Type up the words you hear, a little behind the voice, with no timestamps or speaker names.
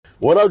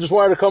What up? Just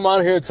wanted to come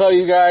on here and tell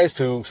you guys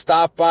to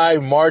stop by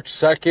March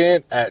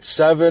 2nd at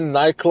 7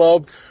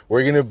 nightclub.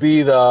 We're going to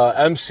be the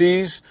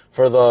MCs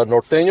for the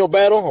Norteño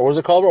battle, or what's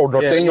it called? Or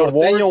Norteño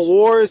Wars? Norteño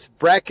Wars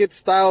bracket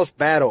styles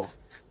battle.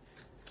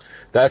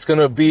 That's going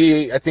to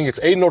be, I think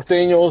it's 8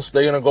 Norteños.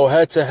 They're going to go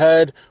head to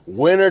head.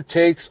 Winner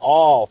takes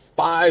all.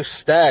 5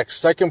 stacks.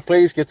 Second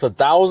place gets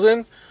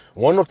 1,000.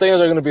 One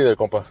Norteños are going to be there,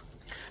 compa.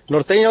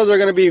 Norteños are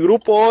going to be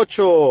Grupo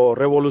 8,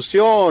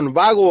 Revolución,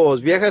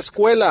 Vagos, Vieja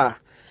Escuela,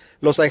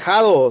 Los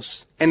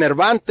Ahijados,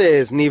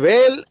 Enervantes,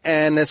 Nivel,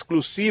 and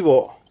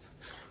Exclusivo.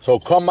 So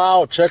come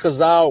out, check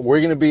us out. We're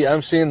going to be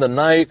emceeing the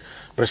night,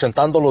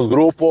 presentando los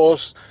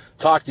grupos,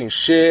 talking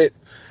shit.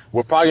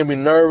 We're probably going to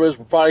be nervous.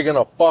 We're probably going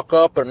to fuck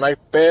up, pero no hay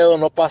pedo,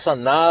 no pasa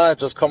nada.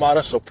 Just come out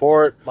and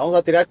support. Vamos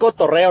a tirar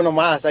cotorreo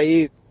nomás,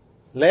 ahí,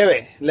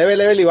 leve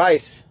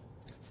Levi's.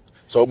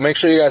 So make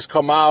sure you guys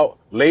come out.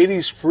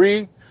 Ladies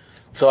free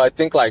till I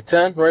think like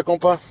 10, right,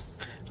 compa?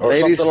 Or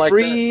Ladies something like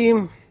free.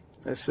 that.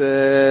 This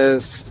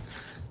is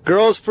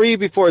girls free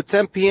before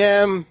 10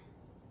 p.m.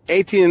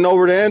 18 and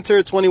over to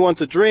enter, 21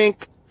 to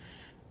drink.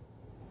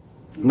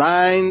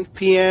 9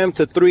 p.m.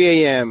 to 3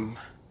 a.m.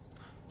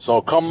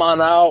 So come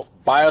on out,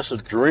 buy us a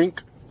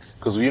drink,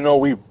 because you know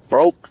we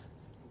broke.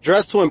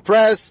 Dress to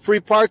impress, free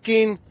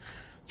parking.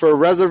 For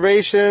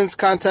reservations,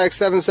 contact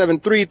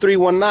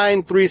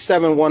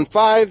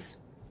 773-319-3715.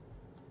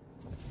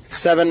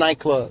 7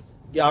 nightclub.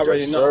 Y'all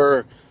already know.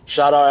 Sir.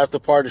 Shout out After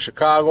Party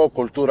Chicago,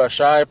 Cultura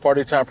Shy,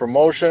 Party Time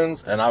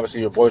Promotions, and obviously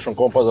your boys from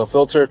Compas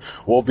Unfiltered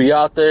will be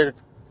out there.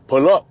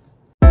 Pull up.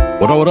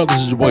 What up?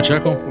 This is your boy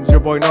Checo. This is your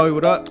boy Noe.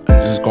 What up? And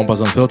this is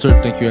Compas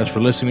Unfiltered. Thank you guys for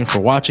listening, for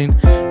watching.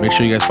 Make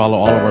sure you guys follow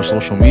all of our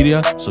social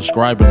media,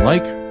 subscribe and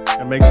like.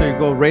 And make sure you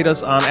go rate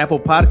us on Apple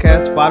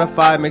Podcasts,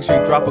 Spotify. Make sure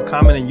you drop a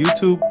comment on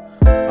YouTube.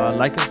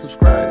 Like and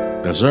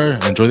subscribe. Yes, sir.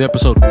 Enjoy the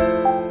episode.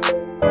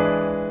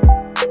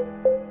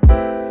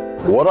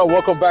 What up?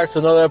 Welcome back to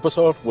another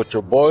episode with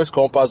your boys,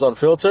 Compas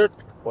Unfiltered.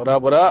 What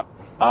up?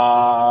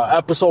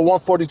 Episode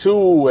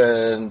 142,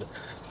 and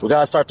we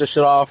gotta start this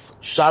shit off.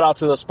 Shout out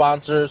to the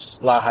sponsors,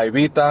 La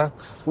Jaivita.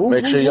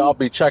 Make sure y'all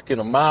be checking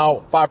them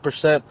out.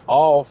 5%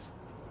 off.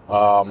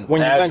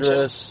 When you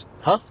address,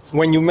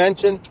 When you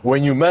mention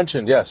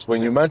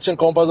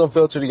Compas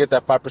Unfiltered, you get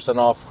that 5%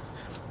 off.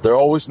 They're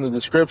always in the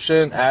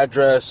description,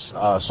 address,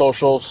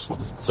 socials.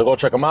 So go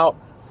check them out.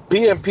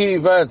 PMP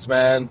events,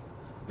 man.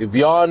 If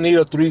y'all need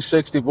a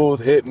 360 booth,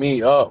 hit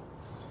me up.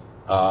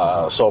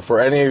 So for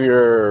any of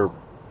your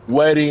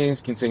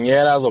weddings,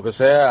 quinceañeras, lo que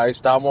sea, ahí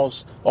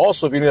estamos.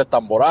 Also, if you need a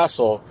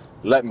tamborazo,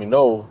 let me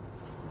know.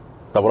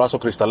 Tamborazo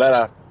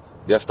Cristalera.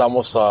 Ya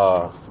estamos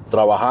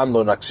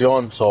trabajando en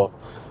acción. So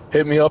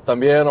hit me up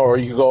también, or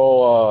you can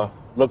go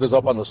look us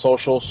up on the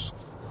socials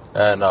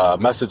and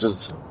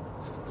messages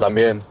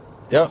también.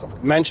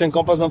 Yep. Mention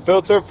Compas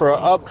Unfiltered for an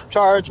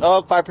upcharge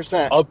of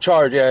 5%.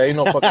 Upcharge, yeah, ain't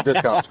no fucking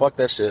discounts. Fuck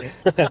that shit.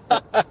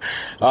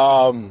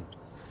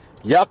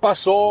 Ya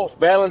pasó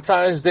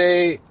Valentine's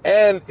Day,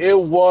 and it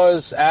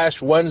was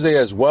Ash Wednesday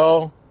as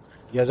well.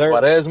 Yes, sir.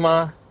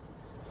 Cuaresma.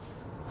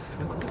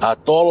 A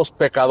todos los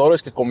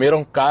pecadores que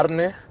comieron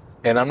carne,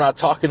 and I'm not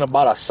talking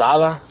about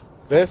asada.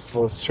 This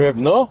was trip.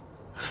 No?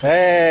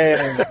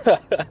 Hey.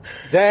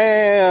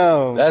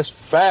 Damn. That's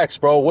facts,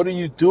 bro. What do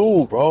you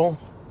do, bro?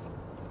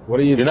 What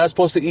are you You're not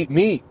supposed to eat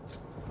meat.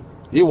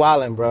 You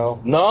wildin', bro.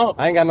 No?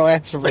 I ain't got no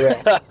answer for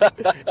that.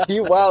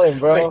 You wildin',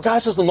 bro.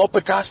 Pecastas o no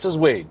pecastas,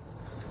 güey.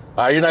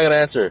 You're not going to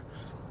answer.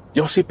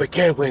 Yo sí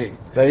pequé, güey.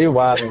 You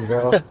wildin',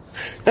 bro. You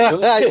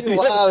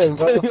wildin',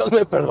 bro. Dios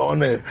me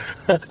perdone.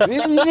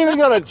 You didn't even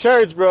go to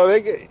church, bro.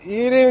 You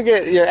didn't even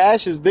get your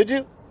ashes, did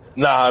you?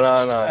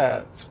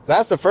 No.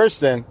 That's the first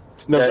sin.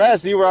 The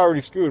rest, you were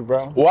already screwed,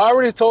 bro. Well, I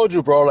already told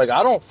you, bro. Like,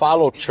 I don't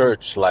follow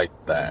church like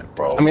that,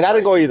 bro. I mean, I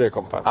didn't go either,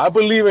 compadre. I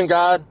believe in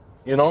God,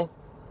 you know.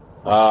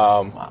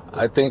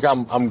 I think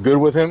I'm good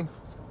with him.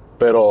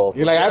 Pero,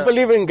 You're like, I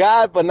believe in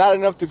God, but not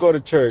enough to go to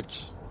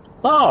church.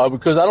 No,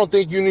 because I don't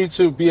think you need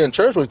to be in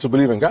church to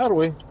believe in God,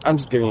 way. I'm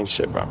just giving you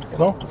shit, bro. You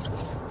know?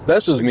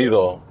 That's just me,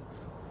 though.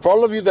 For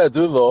all of you that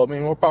do, though, I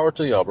mean, more power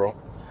to y'all, bro.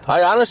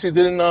 I honestly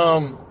didn't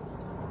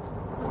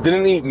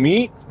eat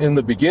meat in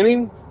the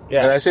beginning.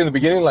 Yeah. And I say in the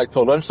beginning, like,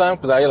 till lunchtime,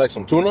 because I ate, like,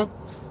 some tuna.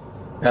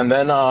 And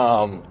then,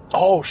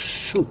 oh,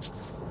 shoot.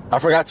 I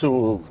forgot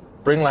to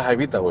bring La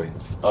Jaivita, way.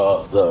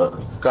 The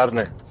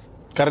carne.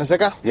 Carne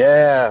seca?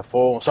 Yeah,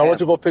 fool. So I went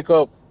to go pick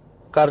up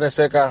carne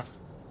seca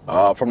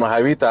from La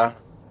Jaivita.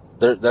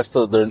 That's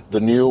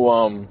the new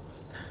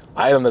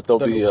item that they'll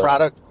be...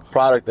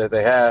 product that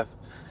they have.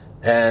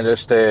 And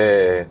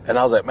and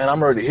I was like, man,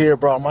 I'm already here,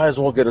 bro. I might as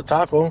well get a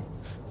taco.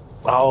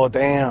 Oh,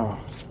 damn.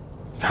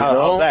 How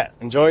was that?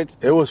 Enjoyed?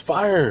 It was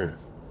fire.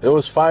 It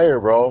was fire,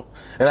 bro.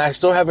 And I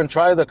still haven't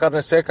tried the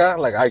carne seca.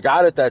 Like, I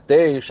got it that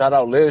day. Shout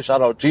out Liz.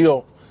 Shout out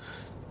Gio.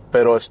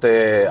 Pero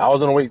I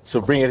was gonna wait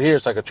to bring it here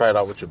so I could try it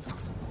out with you.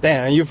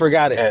 Damn, you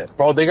forgot it. And,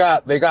 bro, they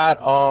got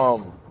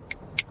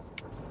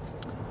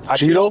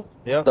Cheeto.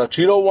 Yeah. The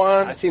Cheeto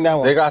one. I seen that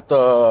one. They got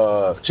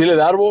the chile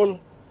de árbol.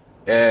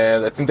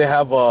 And I think they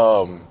have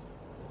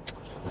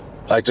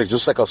like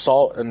just like a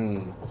salt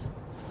and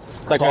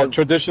Like a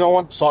traditional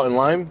one? Salt and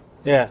lime.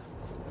 Yeah.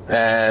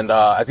 And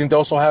I think they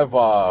also have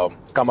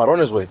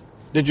camarones, güey.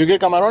 Did you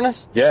get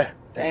camarones? Yeah.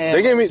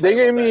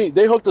 Damn.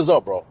 They hooked us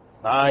up, bro.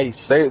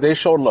 Nice. They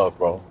showed love,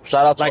 bro.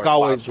 Shout out to Like our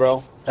always, sponsors.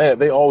 bro. Hey,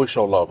 they always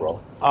show love,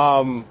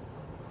 bro.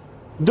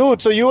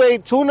 Dude, so you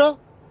ate tuna?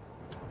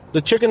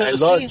 The chicken of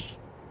the sea?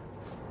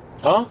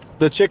 Huh?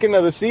 The chicken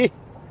of the sea?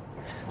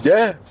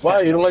 Yeah.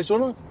 Why? You don't like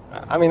tuna?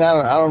 I mean,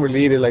 I don't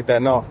really eat it like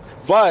that, no.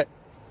 But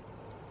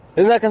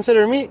isn't that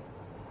considered meat?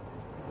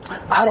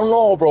 I don't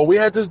know, bro. We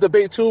had this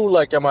debate too,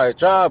 like at my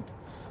job,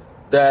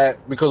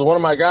 that because one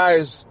of my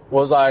guys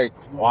was like,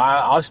 well,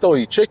 I'll still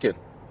eat chicken.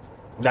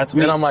 That's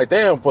meat. And I'm like,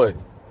 damn, but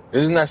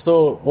isn't that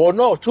still... Well,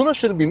 no, tuna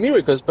shouldn't be meat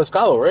because it's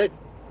pescado, right?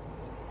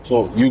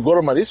 So you go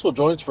to marisco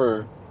joints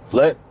for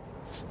let.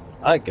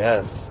 I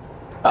guess.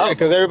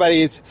 Because everybody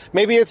eats...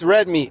 Maybe it's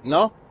red meat,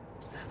 no?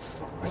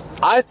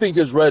 I think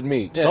it's red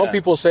meat. Yeah. Some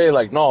people say,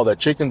 like, no, that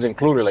chicken's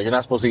included. Like, you're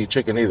not supposed to eat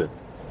chicken either.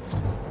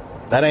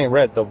 That ain't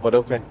red, though, but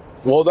okay.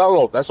 Well,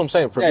 no, that's what I'm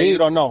saying. For me, you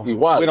don't know.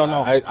 What? We don't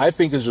know. I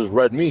think it's just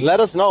red meat. Let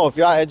us know if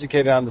y'all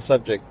educated on the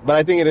subject. But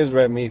I think it is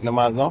red meat,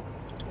 nomás, no?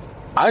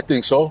 I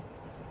think so.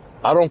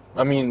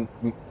 I mean,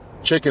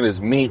 chicken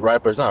is meat,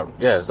 right? But it's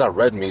not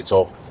red meat,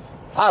 so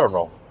I don't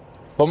know.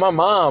 But my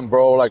mom,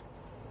 bro, like,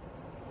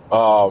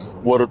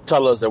 would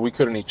tell us that we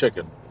couldn't eat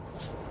chicken.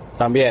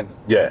 También.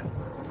 Yeah.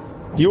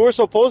 You were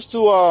supposed to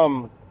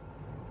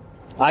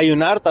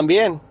ayunar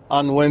también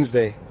on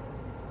Wednesday.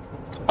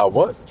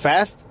 What?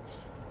 Fast?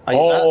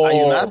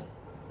 Ayunar?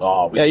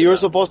 Oh, Yeah, you were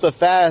supposed to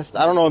fast.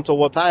 I don't know until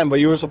what time, but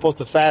you were supposed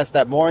to fast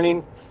that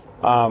morning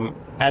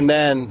and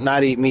then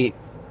not eat meat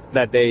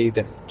that day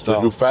either. So,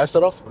 Did you fast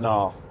it off?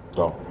 No.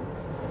 No.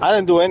 I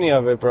didn't do any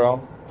of it,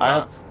 bro.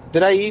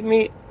 Did I eat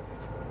meat?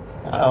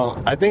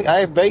 I think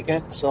I have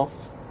bacon, so.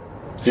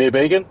 You ate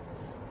bacon?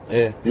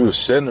 Yeah. You a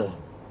sinner.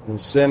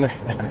 Sinner.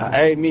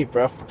 I ate meat,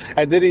 bro.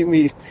 I did eat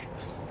meat.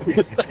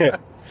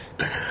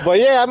 But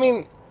yeah, I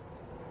mean,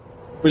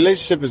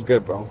 relationship is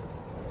good, bro.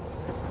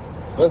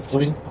 That's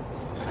sweet.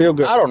 Feel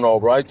good. I don't know,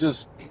 bro. I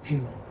don't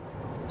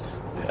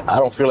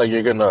feel like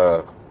you're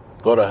gonna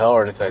go to hell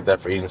or anything like that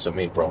for eating some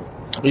meat, bro.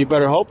 You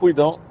better hope we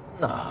don't.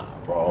 Nah,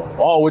 bro.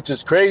 Oh, which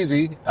is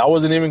crazy. I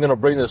wasn't even gonna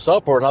bring this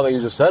up, or now that you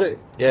just said it,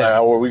 yeah,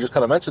 or we just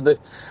kind of mentioned it.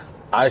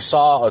 I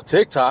saw a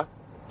TikTok,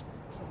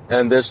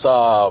 and this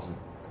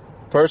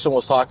person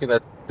was talking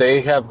that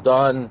they have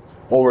done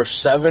over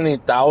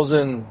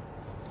 70,000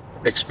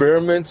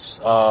 experiments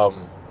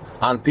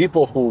on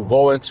people who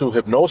go into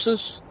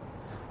hypnosis,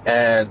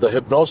 and the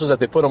hypnosis that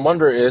they put them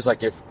under is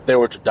like if they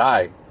were to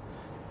die,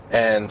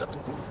 and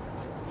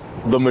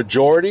the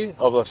majority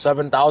of the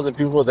 7,000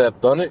 people that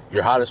have done it,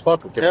 you're hot as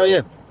fuck. Hell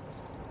yeah.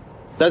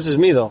 That's just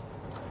me, though.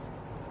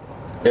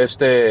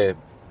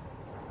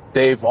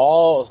 They've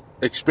all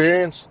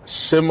experienced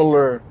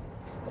similar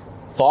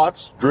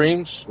thoughts,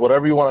 dreams,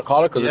 whatever you want to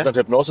call it, because it's not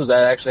hypnosis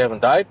that actually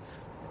haven't died.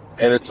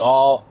 And it's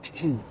all,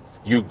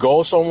 you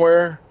go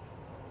somewhere,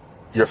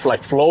 you're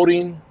like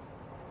floating,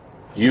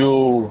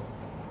 you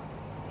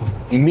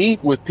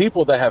meet with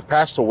people that have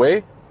passed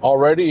away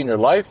already in your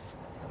life,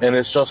 and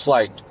it's just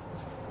like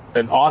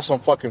an awesome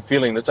fucking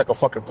feeling. It's like a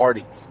fucking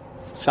party.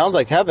 Sounds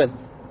like heaven.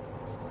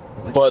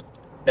 But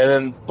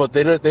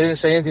they didn't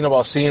say anything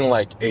about seeing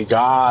like a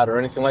god or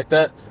anything like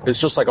that. It's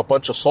just like a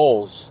bunch of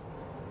souls,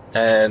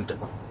 and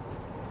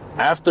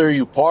after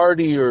you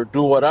party or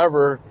do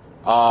whatever,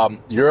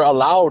 you're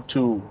allowed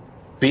to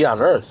be on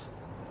Earth.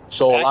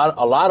 So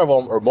a lot of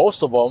them, or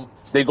most of them,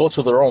 they go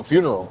to their own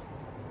funeral,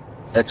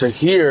 and to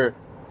hear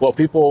what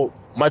people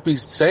might be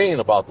saying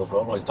about them,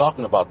 like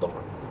talking about them.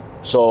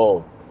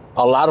 So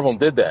a lot of them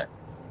did that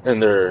in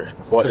their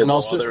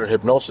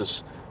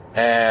hypnosis,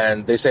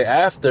 and they say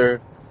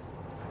after,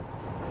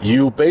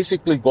 you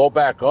basically go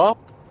back up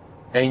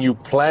and you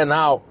plan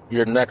out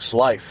your next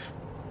life.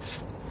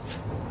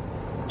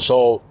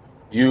 So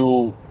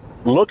you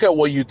look at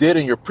what you did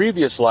in your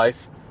previous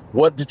life.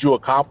 What did you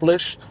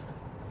accomplish?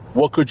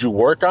 What could you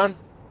work on?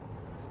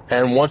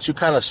 And once you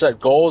kind of set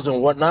goals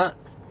and whatnot,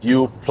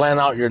 you plan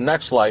out your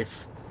next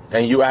life,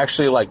 and you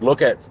actually like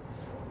look at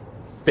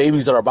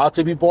babies that are about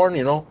to be born,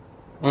 you know?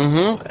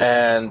 Mm-hmm.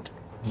 And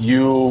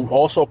you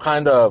also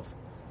kind of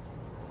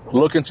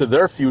look into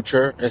their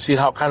future and see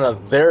how kind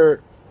of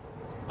their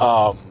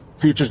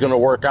future is going to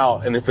work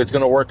out, and if it's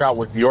going to work out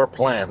with your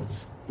plan.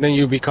 Then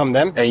you become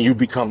them? And you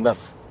become them.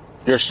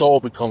 Your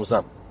soul becomes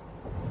them.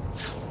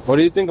 What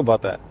do you think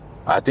about that?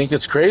 I think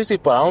it's crazy,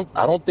 but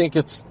I don't think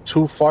it's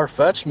too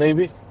far-fetched,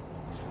 maybe.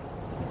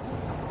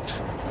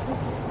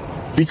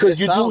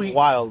 Because it sounds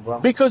wild, bro.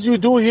 Because you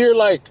do hear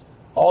like,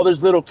 oh,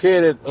 this little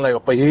kid,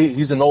 like, but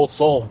he's an old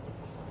soul.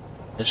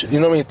 And you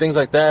know what I mean? Things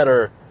like that.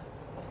 Or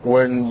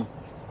when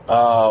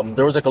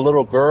there was like a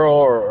little girl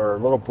or a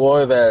little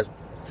boy that,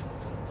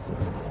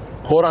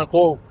 quote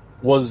unquote,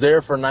 was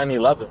there for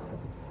 9/11.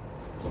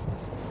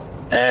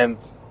 And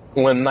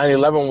when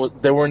 9/11 was,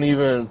 they weren't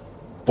even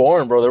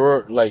born, bro. They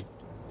were like,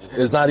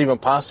 it's not even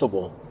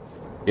possible,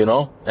 you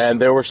know? And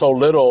they were so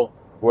little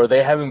where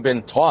they haven't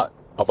been taught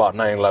about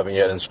 9/11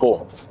 yet in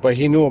school. But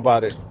he knew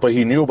about it. But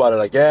he knew about it.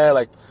 Like, yeah,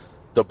 like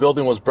the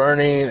building was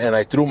burning, and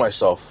I threw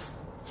myself.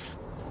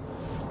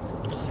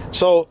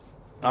 So,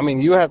 I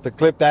mean, you have to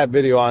clip that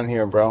video on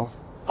here, bro.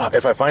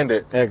 If I find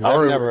it. Yeah,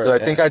 'cause I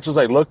think I just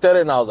like looked at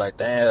it and I was like,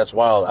 damn, that's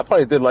wild. I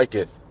probably did like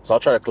it. So I'll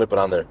try to clip it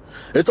on there.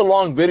 It's a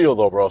long video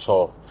though, bro.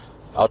 So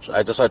I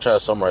try to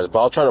summarize it, but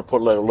I'll try to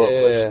put like a little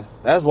clips.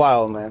 That's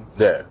wild, man.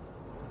 Yeah.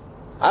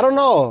 I don't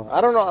know.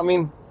 I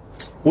mean,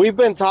 we've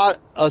been taught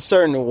a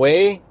certain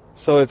way,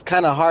 so it's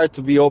kind of hard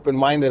to be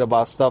open-minded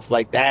about stuff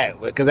like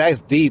that because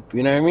that's deep.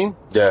 You know what I mean?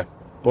 Yeah.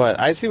 But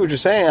I see what you're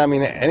saying. I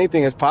mean,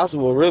 anything is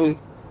possible, really.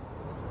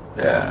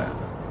 Yeah.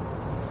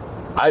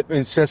 I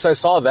mean, since I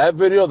saw that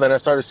video, then I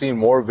started seeing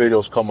more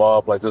videos come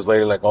up, like this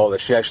lady, like, oh,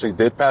 that she actually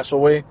did pass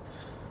away,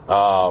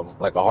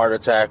 like a heart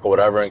attack or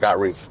whatever, and got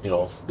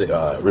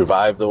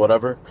revived or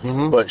whatever.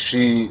 Mm-hmm. But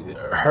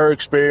her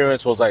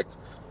experience was like,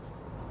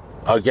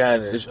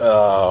 again,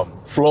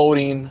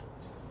 floating,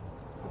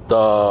 the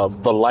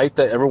light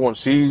that everyone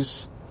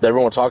sees, that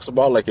everyone talks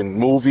about, like in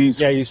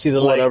movies. Yeah, you see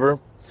the whatever.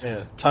 Light.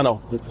 Yeah,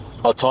 tunnel.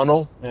 A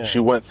tunnel. Yeah. She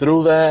went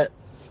through that,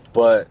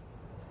 but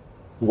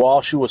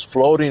while she was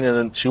floating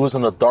and she was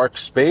in a dark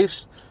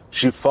space,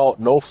 she felt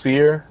no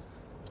fear.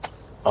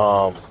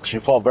 She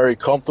felt very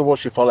comfortable.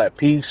 She felt at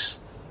peace,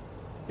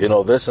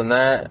 this and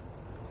that.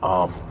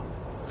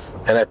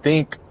 And I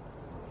think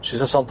she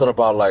said something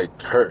about like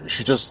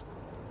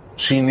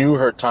she knew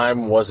her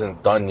time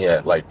wasn't done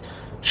yet. Like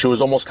she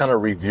was almost kind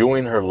of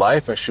reviewing her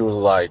life, and she was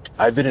like,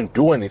 I didn't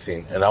do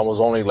anything. And I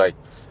was only like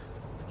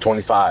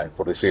 25,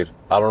 what they said.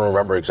 I don't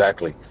remember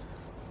exactly.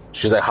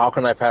 She's like, how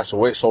can I pass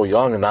away so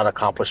young and not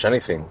accomplish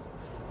anything?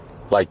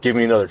 Like, give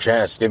me another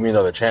chance. Give me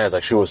another chance.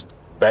 Like, she was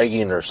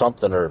begging or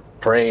something or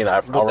praying.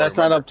 But that's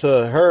not up to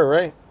her,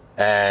 right?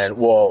 And,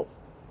 well,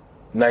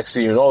 next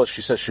thing you know,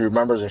 she says she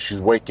remembers and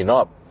she's waking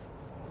up.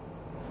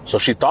 So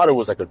she thought it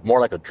was like more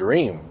like a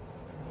dream.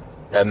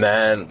 And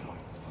then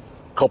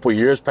a couple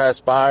years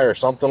passed by or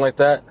something like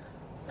that.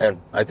 And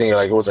I think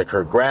like it was like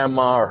her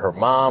grandma or her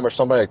mom or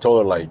somebody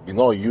told her, like,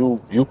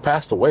 you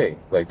passed away.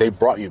 Like, they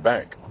brought you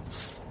back.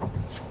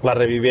 La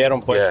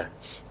revivieron, pues. Yeah.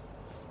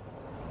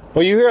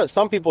 Well, you hear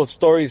some people's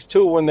stories,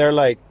 too, when they're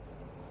like,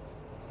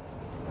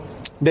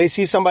 they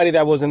see somebody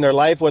that was in their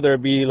life, whether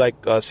it be like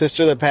a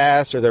sister that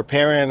passed or their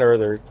parent or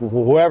their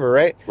whoever,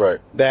 right?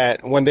 Right.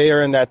 That when they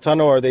are in that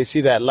tunnel or they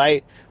see that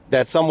light,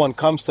 that someone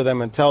comes to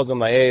them and tells them,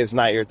 like, hey, it's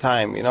not your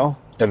time,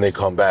 And they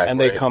come back. And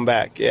they come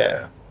back,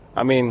 yeah.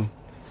 I mean,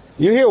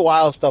 you hear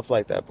wild stuff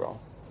like that, bro.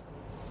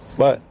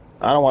 But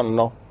I don't want to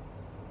know.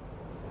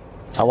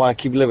 I want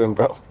to keep living,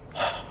 bro.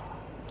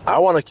 I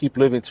want to keep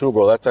living too,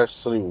 bro. That's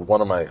actually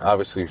one of my,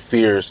 obviously,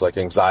 fears, like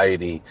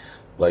anxiety,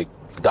 like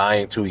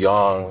dying too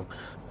young.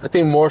 I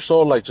think more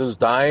so like just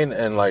dying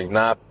and like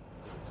not,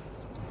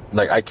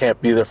 like I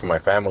can't be there for my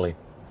family.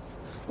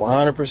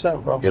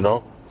 100%,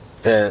 bro.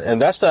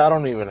 And that's that I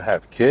don't even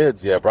have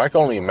kids yet, but I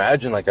can only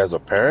imagine like as a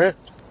parent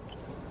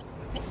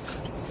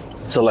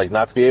to like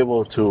not be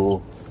able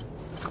to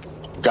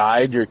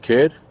guide your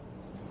kid.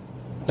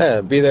 Yeah,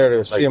 be there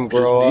to see him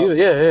grow up.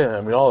 Yeah.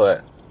 I mean, all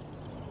that.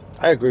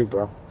 I agree,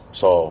 bro.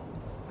 So,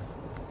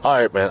 all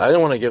right, man. I didn't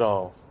want to get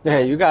all... Yeah,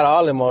 you got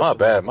all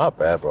emotional. My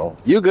bad, bro.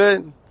 You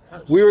good?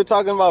 We were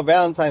talking about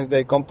Valentine's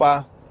Day,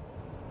 compa.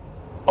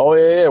 Oh,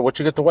 yeah. What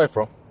you get the wife,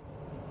 bro?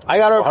 I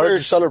got her How did you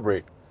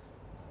celebrate?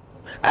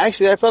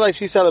 Actually, I felt like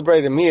she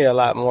celebrated me a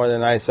lot more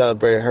than I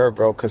celebrated her,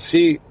 bro. Because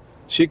she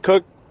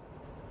cooked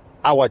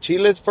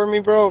aguachiles for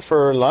me, bro,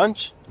 for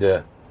lunch.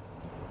 Yeah.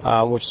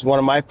 Which is one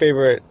of my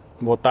favorite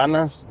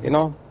botanas,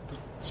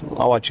 Some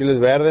aguachiles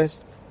verdes.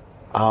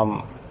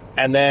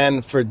 And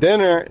then for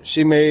dinner,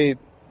 she made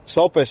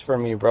sopes for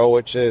me, bro,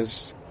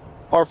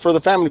 or for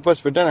the family, plus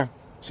for dinner.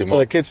 For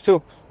the kids,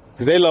 too,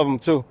 because they love them,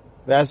 too.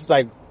 That's,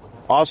 like,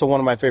 also one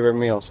of my favorite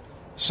meals.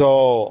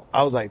 So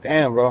I was like,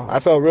 damn, bro.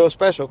 I felt real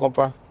special,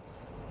 compa.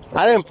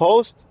 I didn't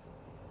post.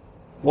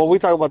 Well, we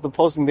talk about the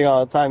posting thing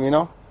all the time,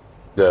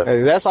 Yeah.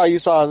 That's all you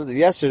saw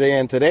yesterday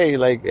and today.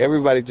 Like,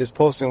 everybody just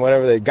posting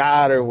whatever they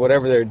got or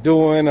whatever they're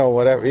doing or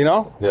whatever,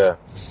 Yeah.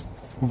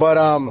 But,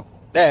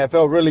 yeah, it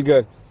felt really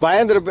good.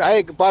 But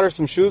I bought her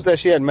some shoes that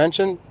she had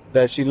mentioned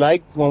that she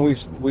liked when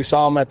we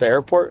saw them at the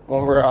airport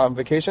when we were on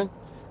vacation.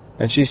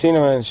 And she seen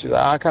them and she's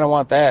like, I kind of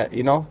want that,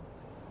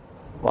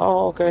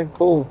 Well, okay,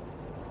 cool.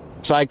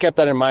 So I kept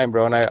that in mind,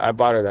 bro, and I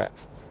bought her that.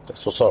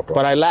 That's what's up, bro.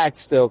 But I lacked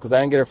still because I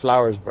didn't get her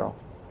flowers, bro.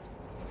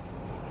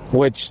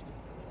 Which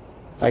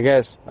I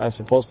guess I was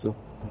supposed to.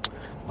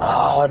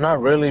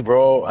 Not really,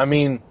 bro. I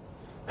mean,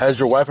 has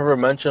your wife ever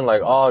mentioned,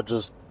 like,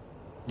 just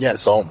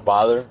don't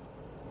bother?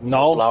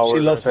 No, flowers, she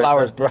loves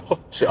flowers, bro.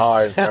 All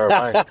right, never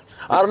mind.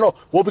 I don't know.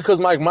 Well, because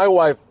my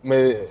wife,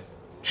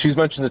 she's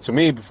mentioned it to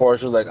me before.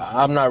 She was like,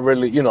 I'm not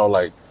really,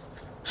 like,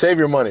 save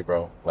your money,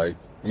 bro. Like,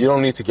 you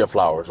don't need to get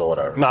flowers or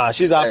whatever. Nah,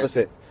 she's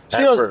opposite. She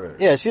knows,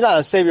 she's not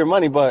to save your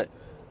money, but,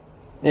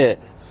 yeah.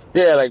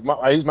 Yeah, like,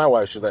 I use my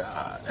wife. She's like,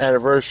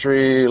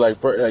 anniversary,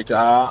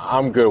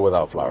 I'm good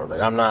without flowers.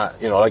 Like, I'm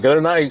not, like,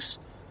 they're nice,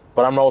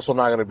 but I'm also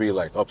not going to be,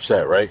 like,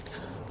 upset, right?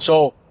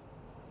 So,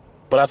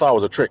 but I thought it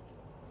was a trick.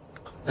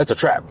 It's a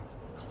trap.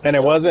 And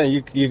it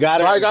wasn't, you got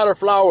So it? I got her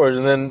flowers,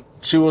 and then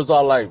she was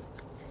all like,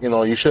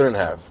 you shouldn't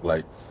have.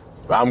 Like,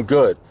 I'm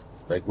good.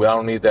 Like, I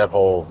don't need that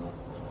whole...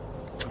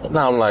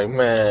 Now I'm like,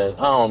 man,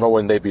 I don't know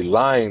when they be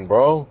lying,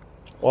 bro.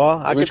 Well,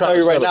 I We can try tell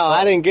to you right sell now, us I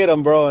up. didn't get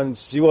them, bro, and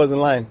she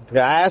wasn't lying. I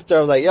asked her, I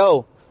was like,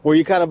 yo, were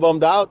you kind of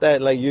bummed out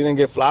that, like, you didn't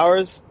get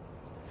flowers?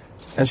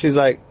 And she's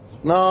like,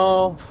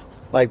 no.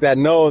 Like that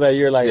no that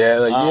you're like, Yeah,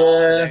 like,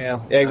 oh, yeah.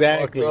 damn.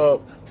 Exactly.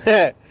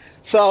 Fucked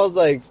So I was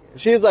like,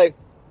 she's like,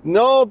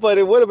 no, but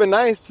it would have been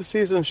nice to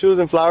see some shoes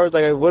and flowers.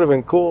 Like, it would have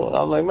been cool.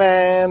 I'm like,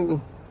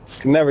 man,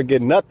 can never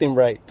get nothing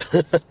right.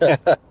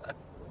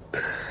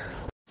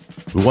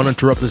 We want to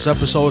interrupt this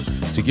episode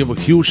to give a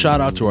huge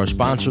shout out to our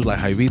sponsors like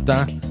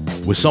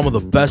Jaivita, with some of the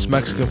best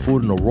Mexican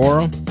food in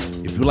Aurora.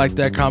 If you like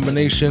that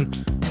combination,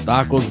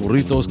 tacos,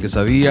 burritos,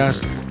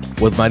 quesadillas,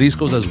 with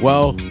mariscos as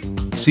well,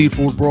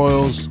 seafood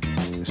broils,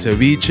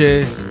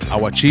 ceviche,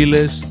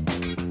 aguachiles,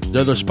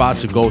 they're the spot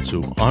to go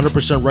to.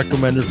 100%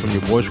 recommended from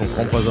your boys from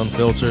Compas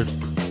Unfiltered.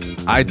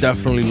 I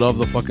definitely love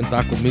the fucking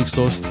taco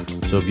mixtos.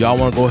 So if y'all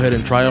want to go ahead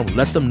and try them,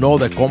 let them know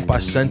that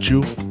Compas sent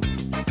you.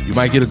 You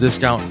might get a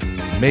discount,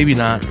 maybe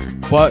not,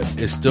 but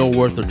it's still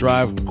worth the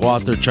drive. Go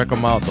out there, check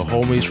them out. The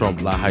homies from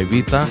La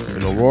Jaivita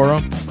in Aurora,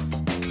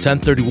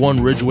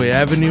 1031 Ridgeway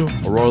Avenue,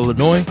 Aurora,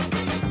 Illinois.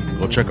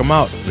 Go check them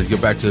out. Let's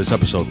get back to this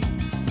episode.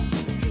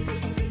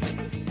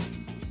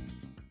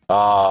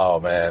 Oh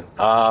man.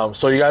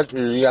 So you got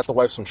the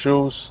wife some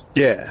shoes.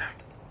 Yeah.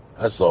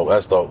 That's dope.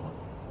 That's dope.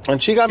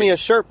 And she got me a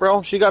shirt,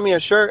 bro. She got me a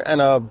shirt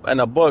and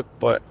a book,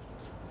 but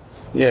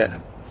yeah.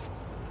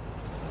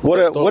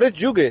 What did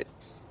you get?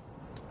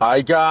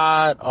 I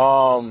got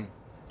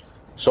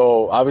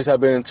so obviously I've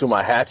been into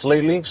my hats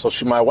lately. So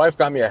my wife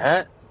got me a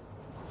hat,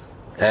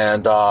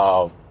 and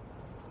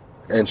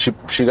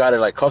she got it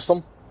like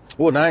custom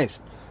Oh,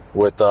 nice.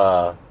 with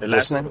The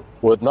last name?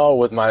 with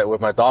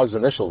my dog's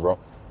initials, bro.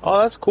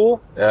 Oh, that's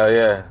cool.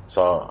 Yeah.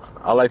 So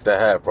I like that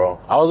hat, bro.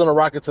 I was gonna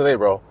rock it today,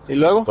 bro. ¿Y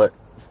luego? But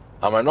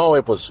I'm like, no,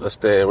 wait, pues,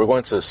 we're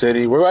going to the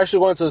city. We're actually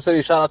going to the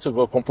city. Shout out to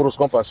go con puros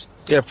compas.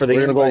 Yeah, for the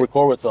We're gonna go invite.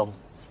 record with them.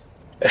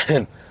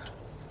 And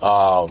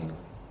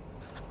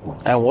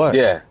And what?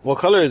 Yeah. What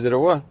color is it or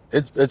what?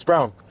 it's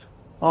brown.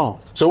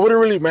 Oh. So it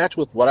wouldn't really match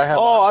with what I have.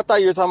 Oh, I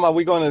thought you were talking about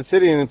we going to the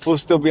city and fool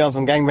still be on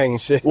some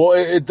gangbanging shit. Well,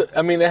 it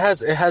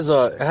has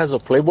a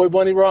Playboy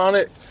bunny, bro, on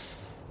it.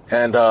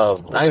 And I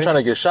ain't trying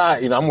to get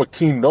shot. I'm with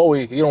King Noe.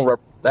 He don't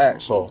rep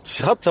that, so.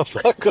 Shut the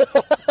fuck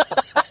up.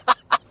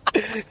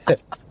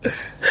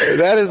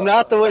 That is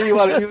not the way you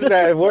want to use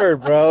that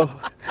word, bro.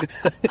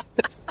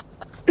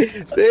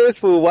 This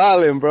fool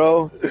wildin',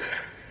 bro.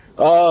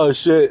 Oh,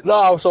 shit.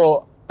 No,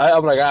 so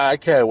I'm like, I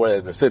can't wear it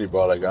in the city,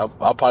 bro. Like, I'll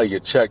probably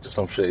get checked or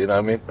some shit, you know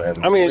what I mean? And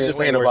I mean, we it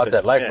just ain't worth about it.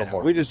 that life Yeah, no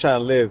more. We just trying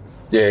to live.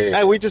 Yeah.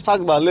 Hey, we just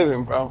talked about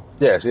living, bro.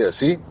 Yeah,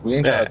 see? We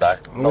ain't trying to die.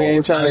 We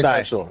ain't trying to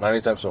die. Not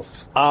anytime soon.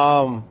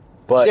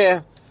 But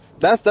yeah,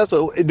 that's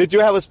what. Did you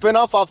have a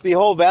spinoff off the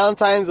whole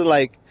Valentine's and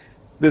like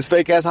this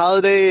fake ass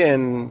holiday?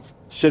 And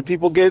should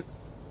people get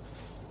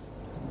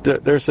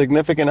their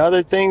significant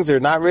other things or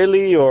not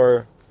really?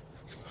 Or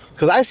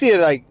because I see it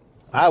like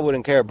I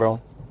wouldn't care, bro.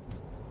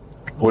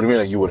 What do you mean,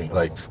 like, you wouldn't?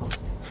 Like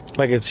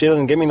if she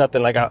doesn't give me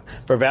nothing like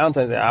for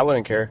Valentine's Day, I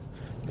wouldn't care.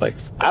 Like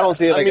I don't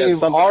see it like as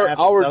something I have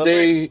to our celebrate.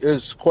 day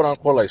is quote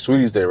unquote like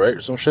Sweetie's Day, right? Or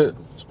some shit,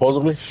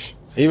 supposedly.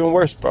 Even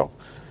worse, bro.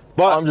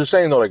 But I'm just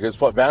saying though, like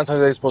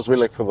Valentine's Day is supposed to be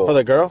like for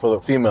the girl, for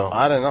the female.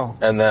 I don't know.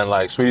 And then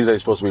like Sweetie's Day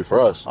is supposed to be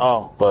for us.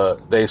 Oh,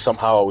 but they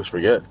somehow always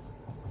forget.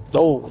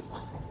 Oh,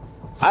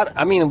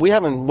 I mean, we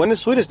haven't. When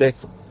is Sweetest Day?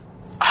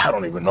 I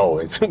don't even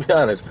know, to be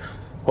honest.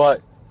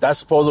 But that's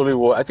supposedly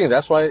what I think.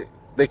 That's why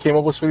they came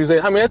up with Sweetie's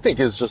Day. I mean, I think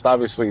it's just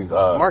obviously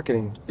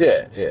Marketing.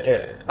 Yeah.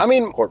 I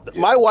mean,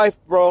 my wife,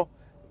 bro,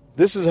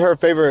 this is her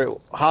favorite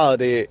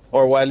holiday,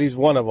 or well, at least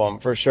one of them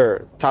for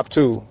sure. Top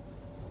two.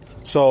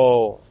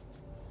 So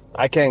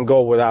I can't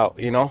go without,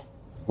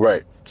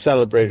 right,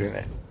 celebrating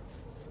it.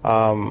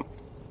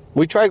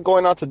 We tried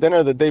going out to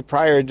dinner the day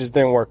prior. It just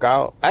didn't work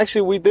out.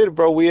 Actually, we did,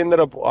 bro. We ended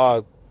up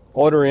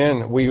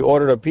ordering. We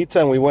ordered a pizza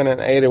and we went and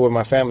ate it with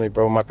my family,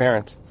 bro, my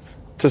parents,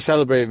 to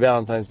celebrate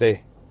Valentine's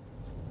Day.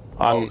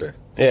 Okay.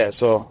 Yeah,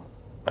 so,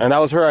 and that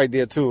was her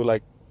idea too.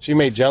 Like, she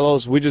made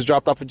Jellos. We just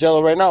dropped off a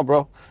Jello right now,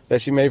 bro,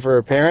 that she made for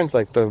her parents,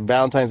 like the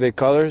Valentine's Day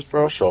colors,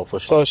 bro. For sure.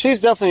 So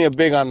she's definitely a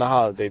big on the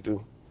holiday,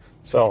 dude.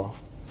 So,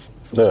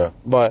 Yeah.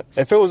 but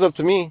if it was up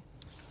to me,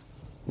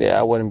 yeah,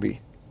 I wouldn't be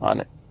on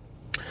it.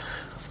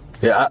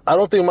 Yeah, I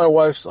don't think my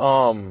wife's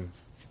I'll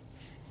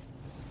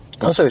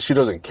say she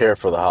doesn't care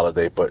for the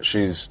holiday, but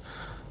she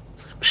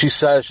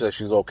says that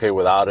she's okay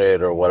without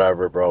it or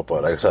whatever, bro.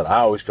 But like I said, I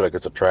always feel like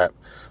it's a trap.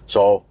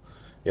 So,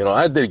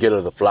 I did get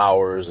her the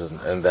flowers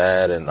and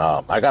that, and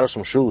I got her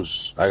some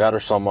shoes. I got her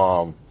some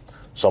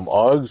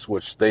Uggs,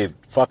 which they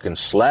fucking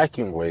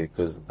slacking way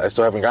because I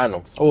still haven't gotten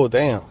them. Oh,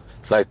 damn.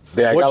 Like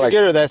What'd you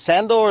get her? That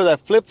sandal or that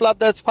flip flop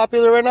that's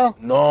popular right now?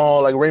 No,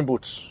 like rain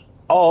boots.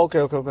 Oh,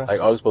 okay. Like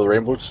Uggs, but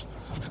rain boots.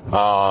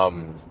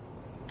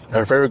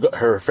 Her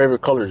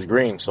favorite color is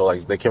green, so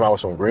like they came out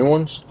with some green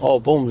ones. Oh,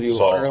 boom!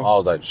 So I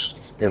was like,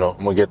 I'm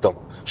gonna get them.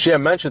 She had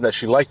mentioned that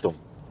she liked them,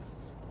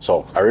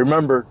 So I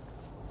remembered,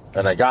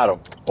 and I got them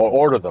or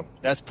ordered them.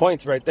 That's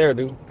points right there,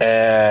 dude.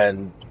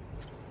 And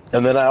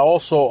then I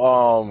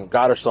also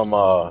got her some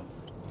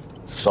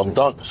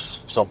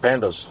dunks, some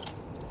pandas.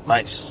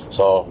 Nice.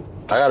 So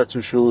I got her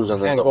 2 shoes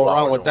and then Can't go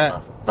wrong with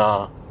that.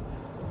 Nah.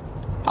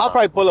 I'll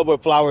probably pull up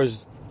with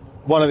flowers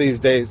one of these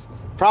days.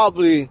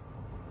 Probably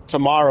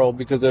tomorrow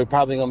because they're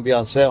probably going to be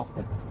on sale.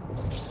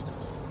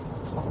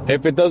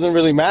 If it doesn't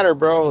really matter,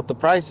 bro, what the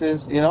price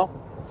is, you know?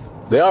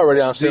 They're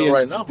already on sale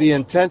right now. The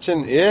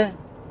intention, yeah.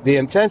 The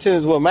intention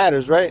is what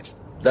matters, right?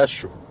 That's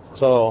true.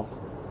 So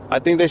I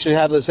think they should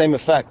have the same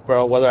effect,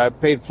 bro, whether I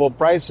paid full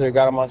price or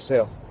got them on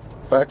sale.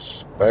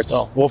 Facts.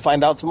 So we'll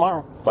find out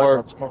tomorrow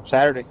or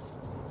Saturday.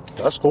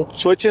 That's cool.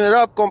 Switching it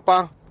up,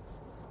 compa.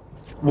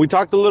 We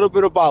talked a little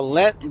bit about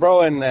Lent,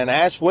 bro, and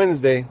Ash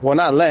Wednesday. Well,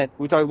 not Lent.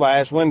 We talked about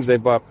Ash Wednesday,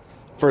 but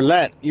for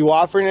Lent, you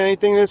offering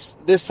anything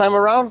this time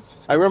around?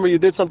 I remember you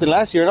did something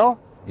last year, no?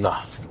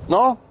 Nah.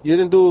 No? You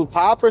didn't do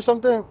pop or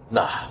something?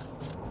 Nah.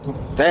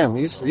 Damn,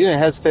 you didn't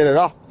hesitate at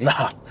all.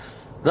 Nah,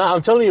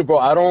 I'm telling you, bro.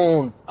 I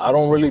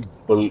don't really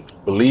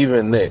believe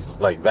in it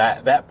like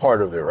that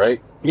part of it, right?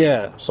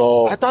 Yeah.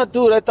 So I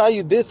thought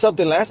you did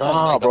something last time.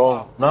 Nah,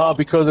 bro. Nah,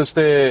 because it's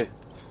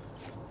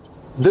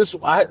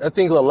I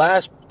think the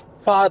last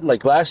pod,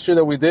 like last year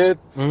that we did,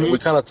 we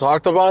kind of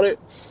talked about it.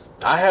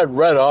 I had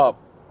read up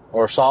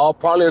or saw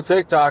probably a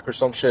TikTok or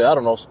some shit. I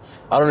don't know.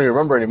 I don't even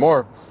remember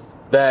anymore.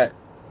 That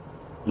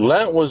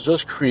Lent was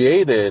just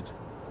created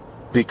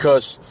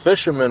because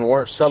fishermen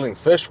weren't selling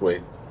fish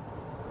with,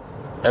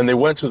 and they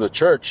went to the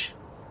church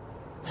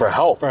for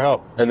help.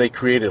 And they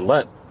created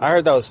Lent. I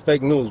heard that was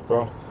fake news,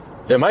 bro.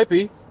 It might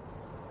be.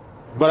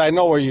 But I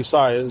know where you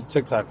saw it. It was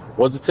TikTok.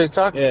 Was it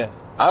TikTok? Yeah.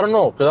 I don't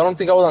know, because I don't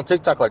think I was on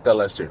TikTok like that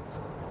last year.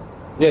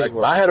 Yeah, like,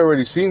 I had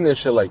already seen this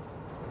shit, like,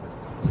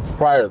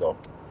 prior, though.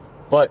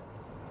 But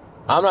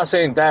I'm not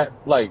saying that,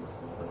 like,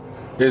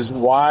 is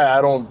why I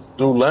don't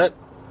do Lent.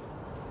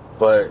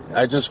 But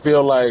I just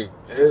feel like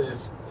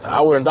I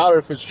wouldn't doubt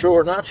if it's true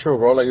or not true,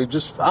 bro. Like,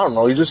 I don't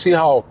know. You just see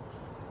how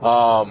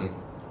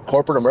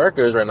corporate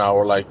America is right now.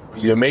 Where, like,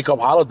 you make up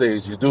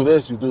holidays. You do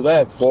this, you do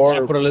that. For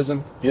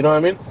capitalism. You know what I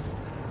mean?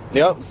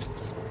 Yep.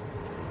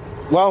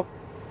 Well,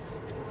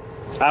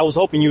 I was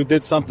hoping you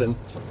did something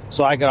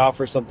so I could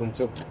offer something,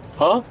 too.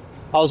 Huh?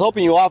 I was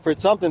hoping you offered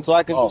something so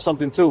I could do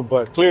something, too.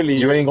 But clearly...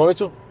 You ain't going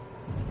to?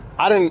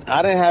 I didn't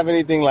have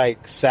anything,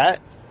 like,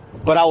 set.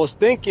 But I was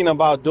thinking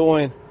about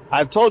doing...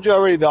 I've told you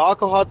already the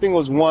alcohol thing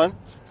was one.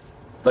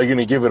 Like, you're going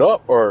to give it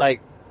up? Or like,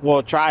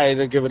 well, try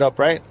to give it up,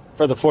 right?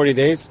 For the 40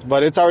 days.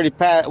 But it's already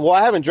passed. Well,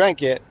 I haven't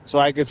drank yet, so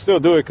I could still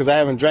do it because I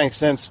haven't drank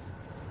since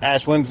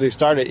Ash Wednesday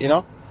started, you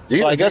know?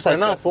 So I guess I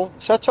know, fool.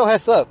 Shut your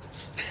ass up.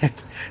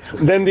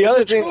 Then the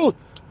other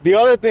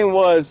thing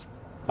was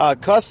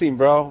cussing,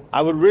 bro.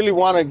 I would really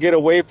want to get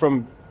away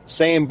from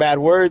saying bad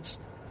words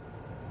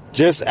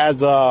just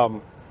as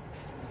a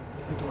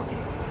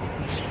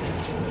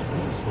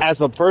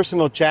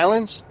personal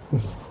challenge.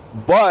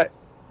 But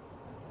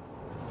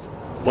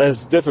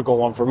that's a difficult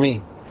one for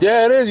me.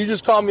 Yeah, it is. You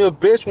just called me a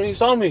bitch when you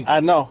saw me. I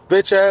know.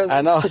 Bitch ass.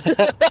 I know.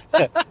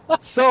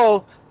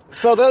 So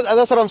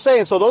that's what I'm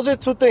saying. So those are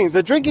two things.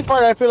 The drinking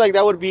part, I feel like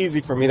that would be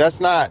easy for me. That's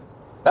kind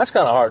of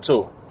hard,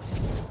 too.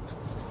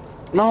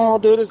 No,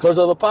 dude. It's because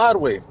of the pod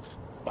way.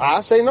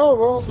 I say no,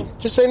 bro.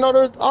 Just say no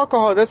to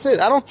alcohol. That's it.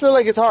 I don't feel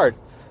like it's hard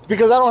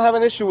because I don't have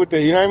an issue with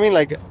it. You know what I mean?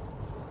 Like,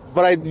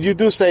 but you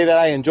do say that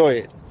I enjoy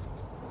it.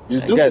 You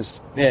do? I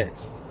guess, yeah.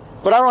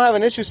 But I don't have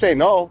an issue saying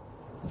no.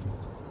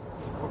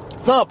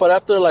 No, but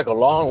after like a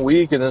long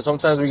week, and then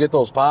sometimes we get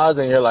those pods,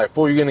 and you're like,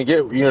 "Fool, you're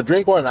gonna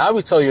drink one?" And I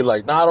would tell you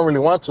like, "Nah, I don't really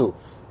want to,"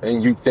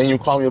 and then you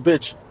call me a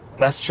bitch.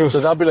 That's true.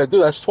 So I'll be like,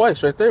 "Dude, that's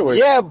twice right there."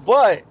 Yeah,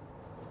 but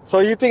so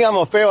you think I'm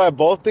a fail at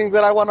both things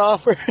that I want to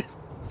offer?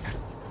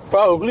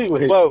 Probably.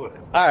 Wait. Well,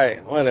 all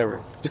right,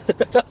 whatever.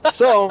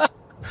 So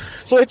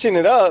switching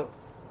it up,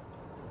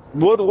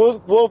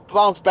 we'll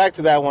bounce back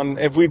to that one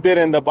if we did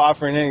end up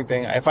offering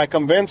anything. If I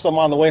convince them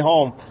on the way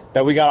home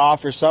that we got to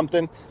offer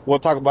something, we'll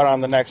talk about it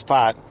on the next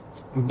pod.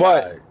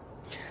 But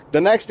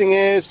the next thing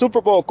is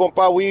Super Bowl,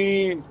 compa.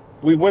 We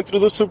went through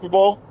the Super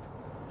Bowl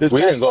this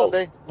past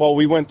Sunday. Well,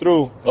 we went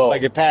through,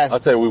 like it passed.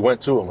 I'd say we went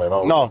to them. Like,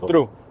 no,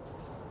 through.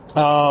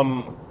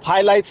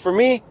 Highlights for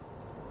me.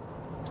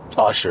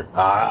 Usher.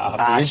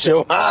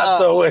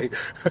 The way.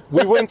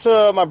 We went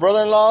to my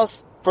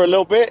brother-in-law's for a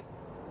little bit.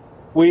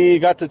 We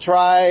got to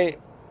try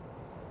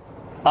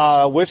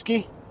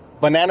whiskey,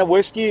 banana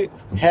whiskey,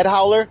 head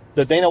howler,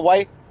 the Dana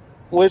White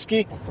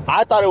whiskey.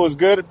 I thought it was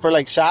good for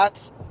like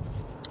shots.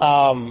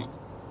 I don't know.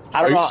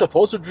 Are you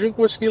supposed to drink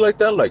whiskey like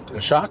that, like in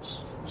shots?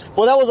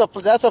 Well,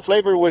 that's a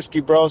flavored whiskey,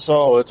 bro.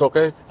 So it's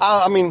okay.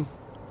 I mean,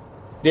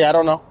 yeah, I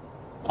don't know.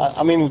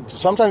 I mean,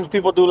 sometimes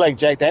people do like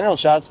Jack Daniel's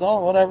shots.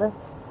 No, whatever.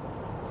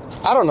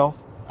 I don't know.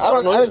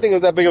 I didn't think it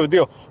was that big of a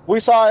deal. We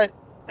saw it,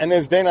 and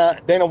it's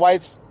Dana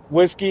White's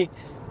whiskey.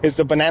 It's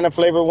the banana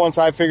flavored one,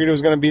 so I figured it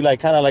was going to be like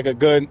kind of like a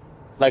good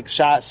like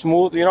shot,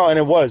 smooth, you know, and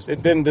it was.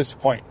 It didn't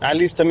disappoint. At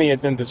least to me,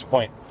 it didn't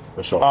disappoint.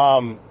 For sure.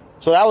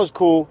 So that was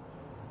cool.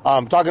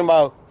 Talking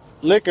about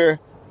liquor,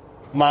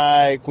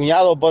 my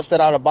cuñado busted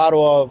out a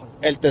bottle of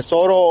El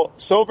Tesoro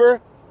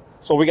Silver,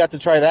 so we got to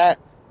try that,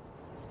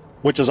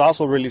 which was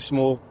also really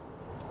smooth.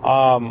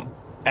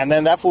 And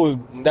then that fool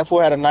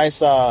had a nice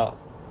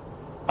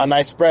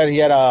spread. He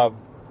had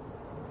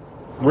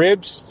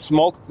ribs,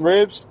 smoked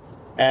ribs,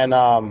 and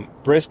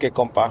brisket,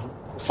 compa.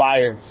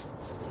 Fire.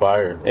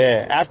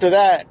 Yeah. After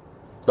that,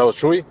 That was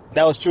Chewy?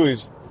 that was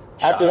Chewy's.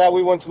 After that,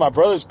 we went to my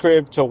brother's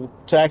crib to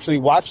actually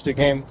watch the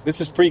game.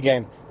 This is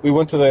pregame. We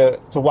went to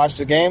watch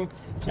the game,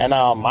 and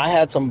I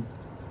had some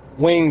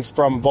wings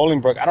from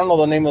Bolingbrook. I don't know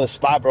the name of the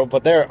spot, bro,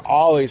 but they're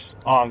always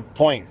on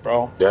point,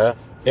 bro. Yeah.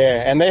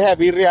 Yeah, and they have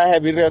birria. I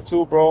have birria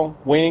too, bro.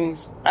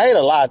 Wings. I ate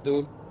a lot,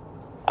 dude.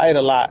 I ate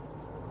a lot.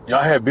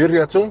 Y'all had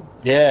birria too?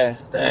 Yeah.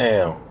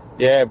 Damn.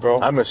 Yeah, bro.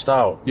 I missed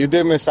out. You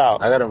did miss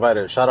out. I got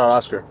invited. Shout out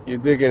Oscar. You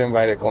did get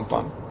invited,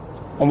 compa.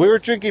 And we were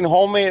drinking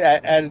homemade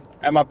at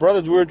my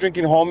brother's. We were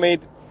drinking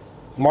homemade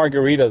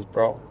margaritas,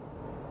 bro.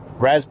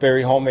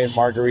 Raspberry homemade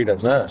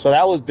margaritas. Yeah. So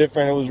that was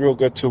different. It was real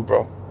good too,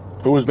 bro.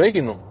 Who was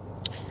making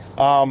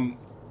them?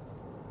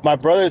 My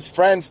brother's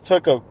friends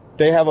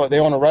they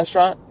own a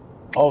restaurant,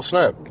 Oh,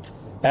 snap.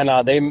 and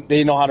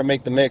they know how to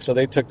make the mix. So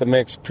they took the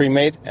mix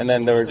pre-made, and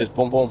then they were just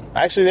boom boom.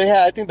 Actually,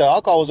 I think the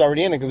alcohol was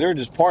already in it because they were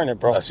just pouring it,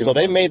 bro. So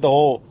they made the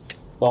whole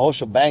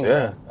shebang.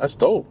 Yeah, that's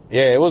dope.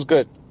 Yeah, it was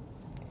good.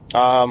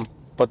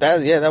 But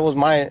that was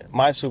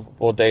my Super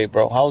Bowl day,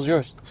 bro. How was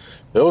yours?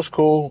 It was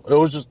cool. It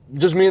was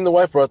just me and the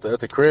wife, bro, at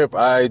the crib.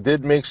 I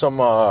did make some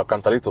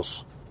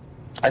cantaritos.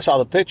 I saw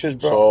the pictures,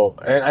 bro. So,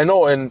 and I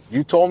know, and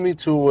you told me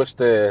to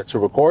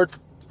record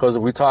because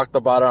we talked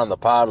about it on the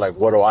pod. Like,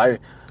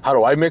 how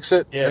do I mix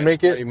it and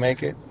make How it? do you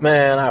make it?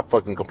 Man, I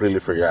fucking completely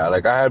forgot.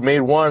 Like, I had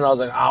made one. I was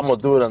like, I'm gonna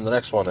do it on the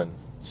next one, and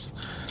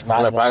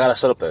I gotta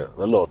set up the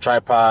little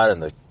tripod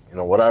and the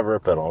whatever.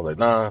 But I was like,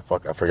 nah,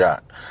 fuck, I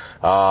forgot.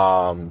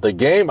 The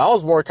game, I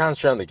was more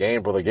concentrated on the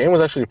game, bro. The game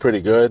was actually pretty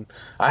good.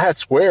 I had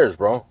squares,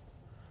 bro,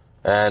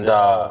 and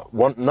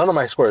none of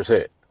my squares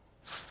hit.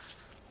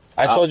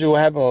 I told you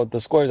what happened with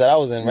the scores that I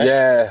was in, right?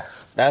 Yeah,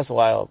 That's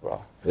wild,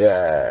 bro.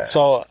 yeah.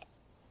 So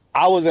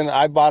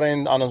I bought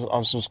in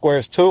on some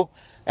squares too,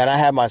 and I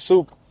had my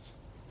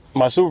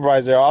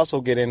supervisor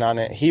also get in on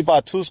it. He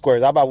bought 2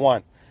 squares. I bought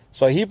 1.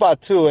 So he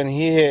bought 2 and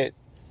he hit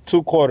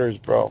 2 quarters,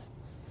 bro.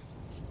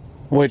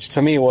 Which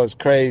to me was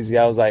crazy.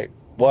 I was like,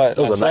 what?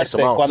 It was a nice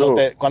amount,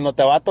 too. Cuando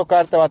te va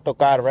a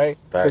tocar, right?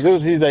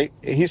 Because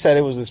he said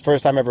it was his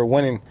first time ever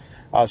winning,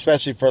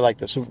 especially for like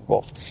the Super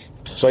Bowl.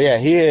 So yeah,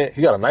 he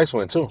got a nice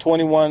win too.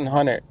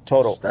 2,100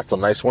 total. That's a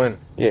nice win.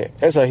 Yeah,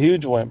 it's a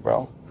huge win,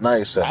 bro.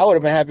 Nice. I would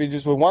have been happy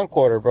just with 1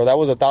 quarter, bro. That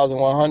was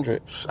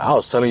 1,100. I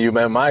was telling you,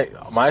 man,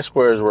 my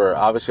squares were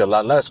obviously a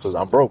lot less because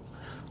I'm broke.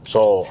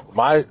 So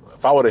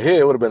if I would have hit,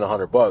 it would have been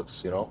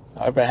 $100. You know,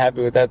 I've been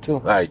happy with that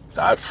too.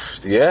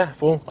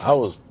 Fool. I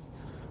was.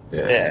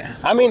 Yeah.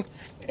 I mean,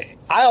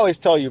 I always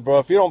tell you, bro,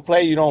 if you don't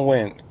play, you don't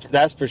win.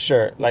 That's for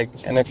sure. Like,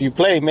 and if you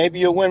play, maybe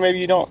you'll win, maybe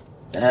you don't.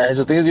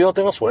 The thing is, yo no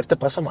tengo suerte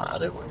para esa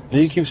madre,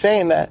 güey. You keep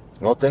saying that.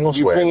 No tengo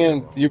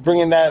suerte. You're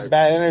bringing that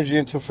bad energy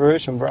into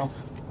fruition, bro.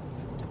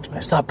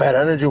 It's not bad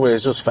energy, way.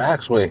 It's just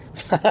facts, way.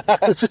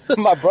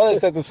 My brother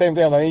said the same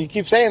thing. I'm like, you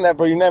keep saying that,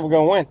 bro. You're never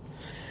gonna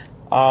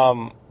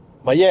win.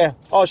 But yeah.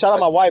 Oh, shout out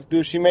my wife,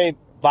 dude. She made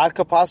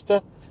vodka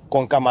pasta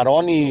con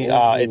camarón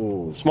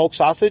y smoked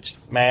sausage.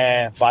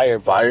 Man, fire.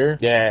 Bro. Fire?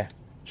 Yeah.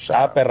 Shout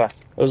out, perra.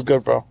 It was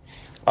good, bro.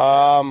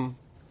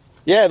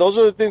 Yeah, those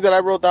are the things that I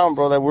wrote down,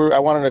 bro. That I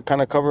wanted to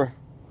kind of cover.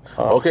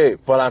 Okay,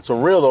 but on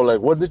some real though, like,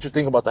 what did you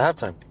think about the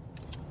halftime?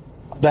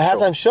 The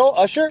halftime show,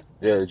 Usher?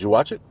 Yeah, did you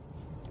watch it?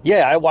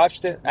 Yeah, I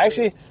watched it.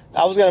 Actually,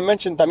 I was gonna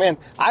mention también.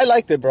 I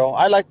liked it, bro.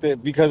 I liked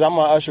it because I'm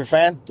an Usher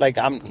fan. Like,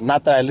 I'm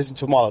not that I listen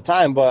to him all the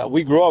time, but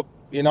we grew up,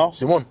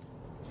 Simon.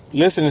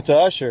 listening to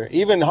Usher.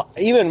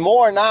 Even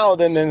more now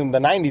than in the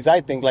 90s,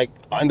 I think. Like,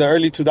 in the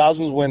early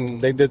 2000s when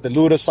they did the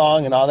Luda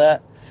song and all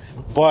that.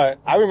 But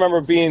I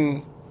remember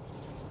being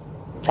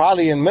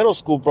probably in middle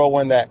school, bro,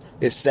 when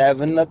it's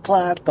 7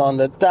 o'clock on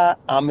the dot.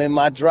 I'm in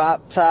my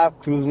drop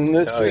top, cruising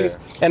the streets.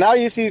 Yeah. And now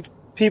you see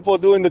people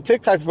doing the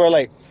TikToks, bro,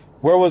 like,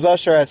 where was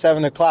Usher at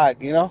 7 o'clock,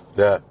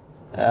 Yeah.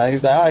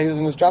 He's like, he was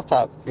in his drop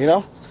top, I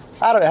don't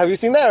know. Have you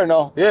seen that or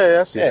no?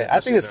 Yeah. Yeah, I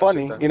think it's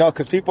funny,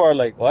 because people are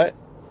like, what?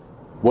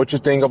 What you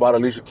think about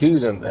Alicia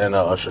Keys and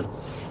Usher?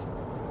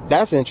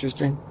 That's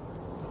interesting.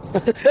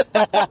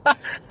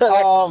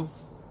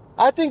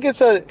 I think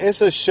it's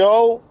a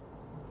show.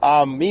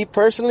 Me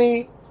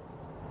personally,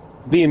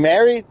 being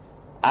married,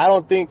 I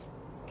don't think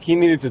he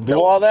needed to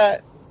do all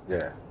that.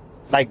 Yeah.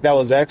 Like, that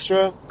was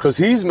extra. Because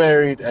he's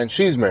married and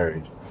she's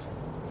married.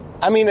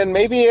 I mean, and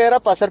maybe era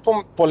para hacer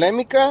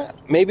polémica.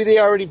 Maybe they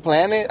already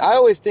planned it. I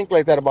always think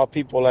like that about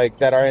people like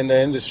that are in the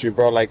industry,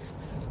 bro. Like,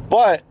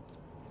 but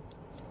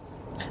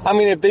I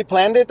mean, if they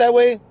planned it that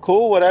way,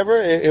 cool, whatever,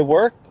 it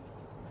worked.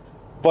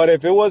 But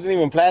if it wasn't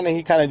even planned and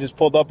he kind of just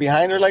pulled up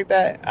behind her like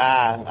that,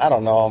 I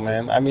don't know,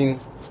 man. I mean,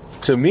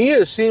 to me,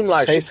 it seemed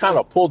like she kind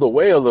of pulled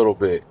away a little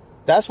bit.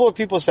 That's what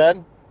people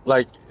said.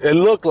 Like, it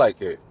looked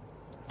like it.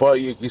 But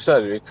you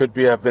said it could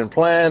have been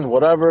planned,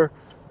 whatever.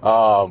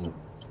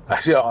 I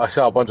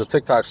saw a bunch of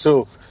TikToks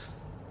too.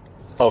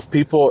 of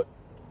people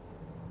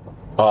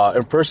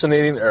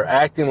impersonating or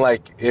acting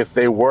like if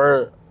they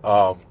were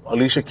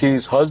Alicia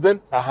Keys'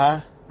 husband.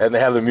 Uh-huh. And they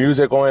have the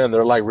music going and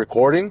they're like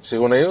recording,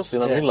 según ellos, you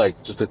know what I mean?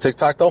 Like just a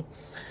TikTok though.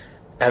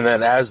 And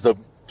then as the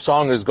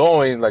song is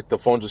going, like the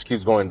phone just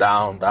keeps going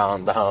down,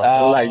 down, down.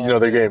 And like, you know,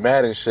 they're getting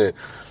mad and shit.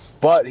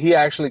 But he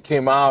actually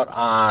came out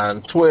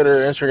on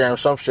Twitter, Instagram,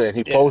 some shit, and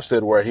he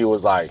posted where he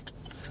was like,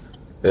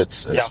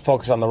 it's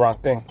focus on the wrong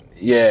thing.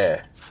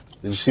 Yeah.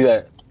 Did you see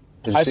that?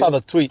 I saw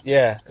the tweet,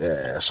 yeah.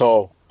 Yeah.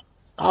 So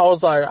I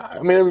was like,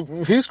 I mean,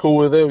 if he's cool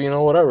with it, you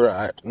know,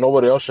 whatever.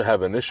 Nobody else should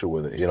have an issue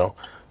with it, you know.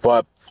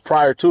 But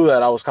prior to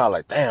that, I was kind of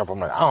like, damn, I'm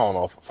like, I don't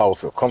know if I would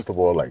feel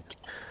comfortable, like,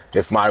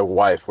 if my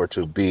wife were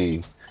to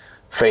be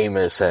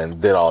famous and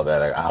did all that.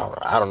 Like,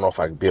 I don't know if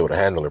I could be able to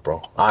handle it,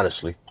 bro,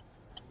 honestly.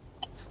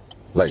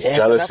 Like,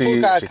 jealousy,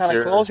 that kind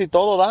of close y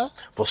todo, ¿da?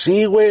 Pues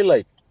sí, güey,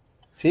 like.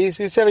 Sí,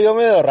 se vio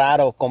medio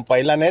raro, compa,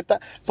 y la neta.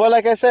 But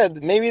like I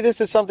said, maybe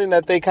this is something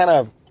that they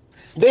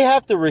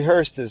have to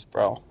rehearse this,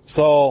 bro.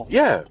 So,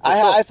 yeah,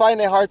 I find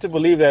it hard to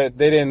believe that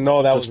they didn't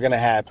know that was going to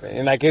happen.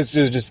 And like, it's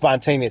just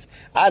spontaneous.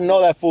 I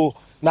know that fool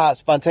not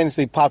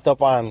spontaneously popped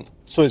up on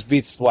Swiss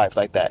Beats' wife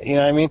like that. You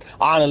know what I mean?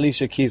 On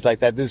Alicia Keys like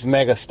that, this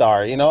mega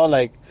star, you know?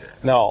 Like,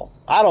 no,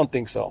 I don't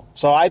think so.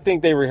 So I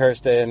think they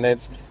rehearsed it and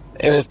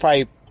it was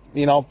probably,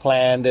 you know,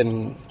 planned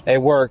and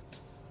it worked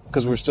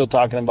because we're still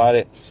talking about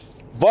it.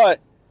 But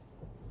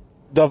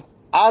the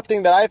odd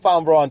thing that I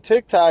found, bro, on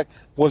TikTok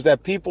was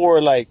that people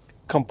were like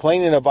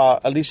complaining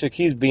about Alicia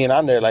Keys being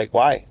on there. Like,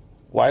 why?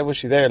 Why was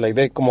she there? Like,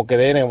 they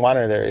didn't want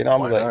her there. You know,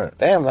 I'm like,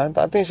 damn,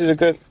 I think she's a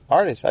good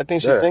artist. I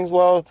think she sings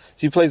well.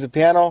 She plays the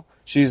piano.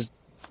 She's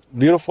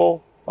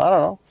beautiful. I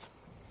don't know.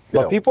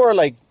 But people are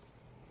like,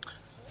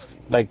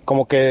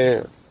 como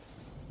que,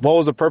 what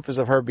was the purpose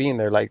of her being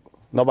there? Like,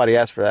 nobody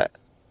asked for that.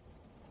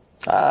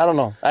 I don't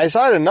know. I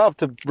saw it enough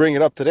to bring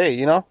it up today,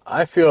 you know?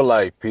 I feel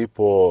like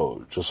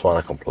people just want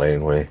to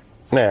complain, way.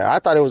 Yeah, I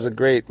thought it was a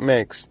great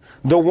mix.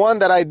 The one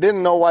that I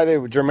didn't know why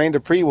Jermaine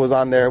Dupri was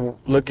on there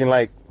looking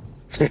like,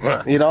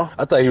 you know?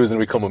 I thought he was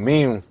going to become a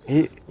meme.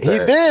 He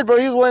did, bro.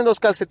 He was wearing those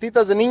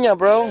calcetitas de niña,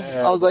 bro.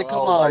 Yeah, I was like, come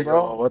on,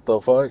 bro. Oh, what the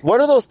fuck?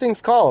 What are those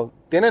things called?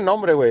 Tiene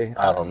nombre, güey.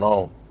 I don't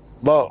know.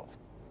 But,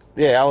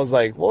 yeah, I was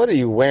like, what are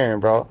you wearing,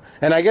 bro?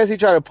 And I guess he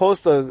tried to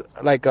post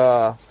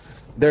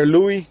their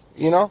Louis,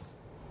 you know?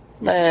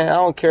 Man, I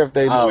don't care if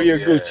they Louis or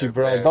Gucci,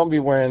 bro. Man. Don't be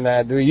wearing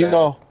that, dude. You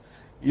know,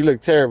 you look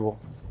terrible.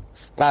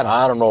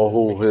 I don't know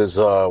who his,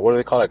 what do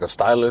they call it, like a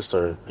stylist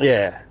or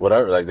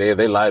whatever. Like,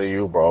 they lie to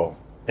you, bro.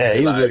 Yeah,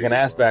 he was looking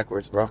ass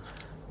backwards, bro.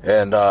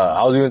 And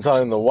I was even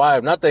telling the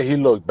wife, not that he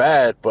looked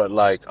bad, but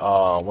like,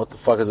 what the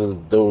fuck is this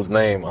dude's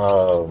name?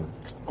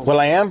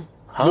 Will.i.am?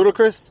 Huh?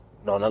 Ludacris?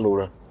 No, not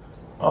Luda.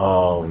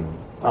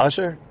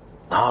 Usher?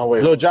 Oh,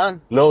 wait. Lil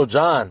Jon? Lil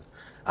Jon.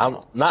 I'm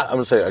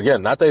gonna say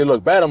again, not that he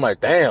looked bad. I'm like,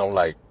 damn,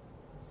 like,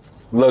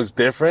 looks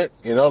different,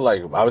 you know,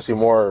 like obviously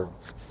more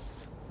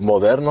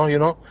moderno, you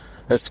know.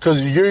 It's because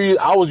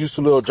I was used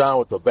to Lil Jon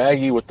with the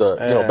baggy, you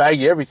know,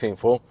 baggy everything,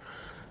 fool.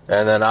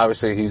 And then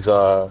obviously he's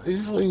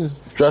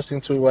dressed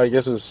into, I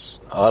guess, is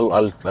a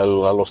los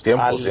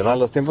tiempos, you know. A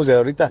los tiempos de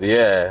ahorita.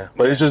 Yeah,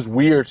 but it's just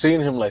weird seeing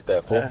him like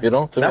that, fool. You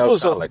know. To me, I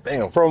was like,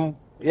 damn.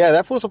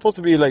 That fool's supposed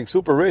to be like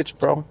super rich,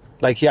 bro.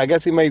 Like I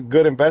guess he made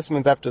good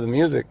investments after the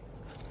music.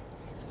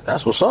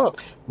 That's what's up.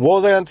 What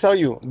was I gonna tell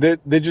you?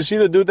 Did you see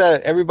the dude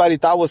that everybody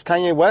thought was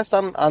Kanye West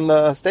on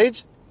the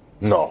stage?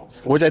 No.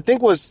 Which I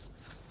think was,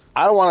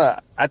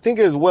 I think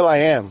it was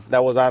Will.i.am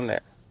that was on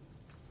there.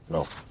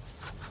 No.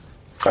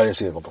 I didn't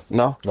see it.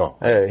 No? No.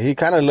 Hey, he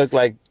kind of looked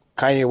like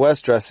Kanye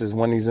West dresses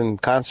when he's in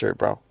concert,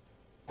 bro.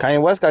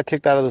 Kanye West got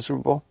kicked out of the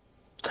Super Bowl.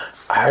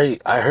 I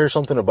heard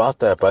something about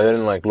that, but I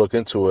didn't like look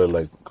into it.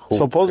 Like,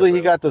 supposedly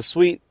he got the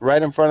suite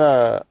right in front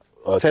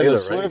of Taylor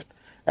Swift. Right?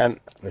 And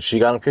she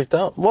got him kicked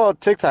out? Well,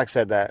 TikTok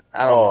said that.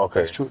 I don't know. Okay.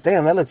 That's true.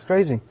 Damn, that looks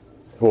crazy.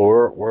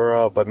 Well,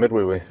 we're by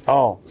midway way.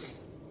 Oh.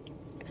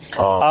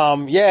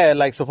 Yeah,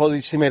 like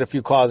supposedly she made a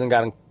few calls and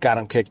got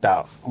him kicked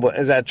out. But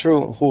is that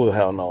true? Who the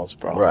hell knows,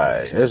 bro?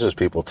 Right. It's just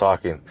people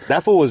talking.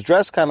 That fool was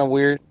dressed kind of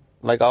weird,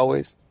 like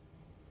always.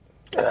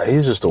 Yeah,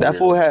 he's just a that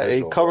fool had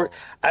a cover. Bro.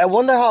 I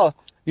wonder how.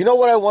 You know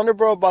what I wonder,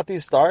 bro, about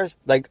these stars?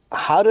 Like,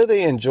 how do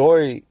they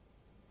enjoy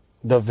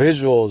the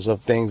visuals of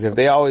things if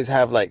they always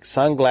have like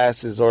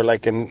sunglasses, or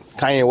like in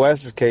Kanye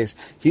West's case,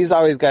 he's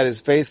always got his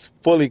face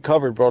fully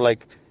covered, bro.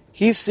 Like,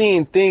 he's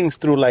seeing things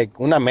through like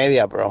una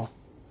media, bro.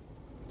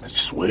 It's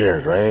just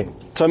weird, right?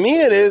 To me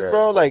it is,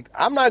 bro. Like,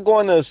 I'm not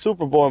going to the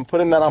Super Bowl and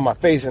putting that on my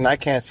face and I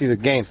can't see the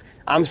game.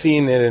 I'm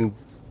seeing it in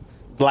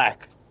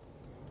black.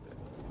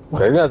 I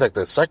think that's like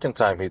the second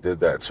time he did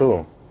that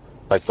too.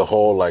 Like the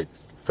whole like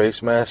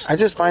face mask. I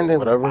just find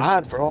it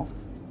odd, bro.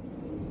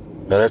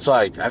 And it's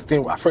like, I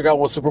forgot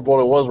what Super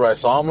Bowl it was where I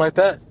saw him like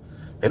that.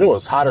 And it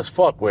was hot as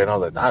fuck, and I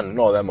was like, I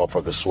know that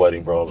motherfucker's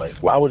sweating, bro. Like,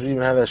 why would you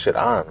even have that shit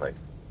on? Like,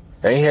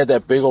 and he had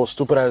that big old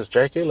stupid ass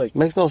jacket. Like,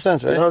 makes no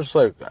sense, right? You know, just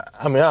like,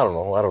 I mean, I don't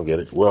know. I don't get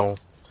it. Well,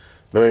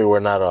 maybe we're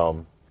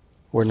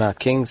not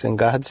kings and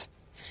gods.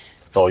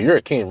 Oh, you're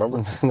a king,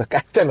 remember?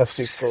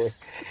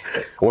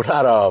 We're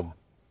not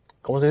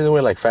 ¿cómo se dice,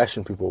 güey? Like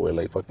fashion people, güey.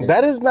 Like fucking.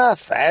 That is not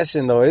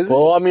fashion, though, is it?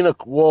 Well, I mean,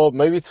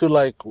 maybe to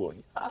like,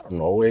 I don't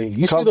know, way.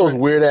 You see those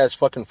weird ass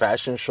fucking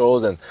fashion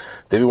shows, and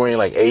they be wearing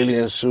like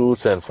alien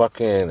suits and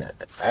fucking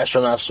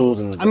astronaut suits.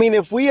 And I mean,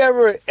 if we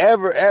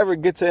ever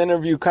get to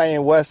interview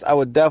Kanye West, I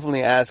would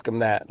definitely ask him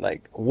that.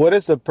 Like, what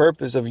is the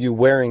purpose of you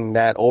wearing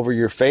that over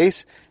your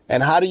face,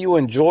 and how do you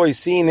enjoy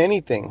seeing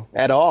anything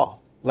at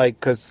all? Like,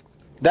 because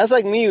that's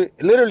like me,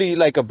 literally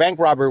like a bank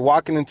robber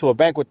walking into a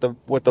bank with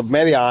the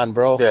media on,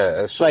 bro.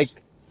 Yeah, it's like.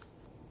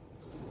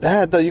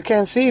 That you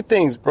can't see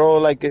things, bro.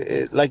 Like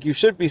like you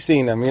should be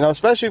seeing them, you know.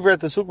 Especially if you're at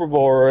the Super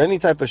Bowl or any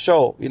type of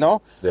show, you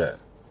know. Yeah.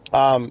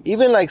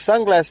 Even like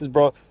sunglasses,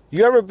 bro.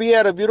 You ever be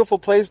at a beautiful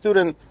place, dude,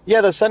 and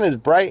yeah, the sun is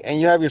bright, and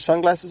you have your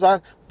sunglasses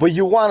on, but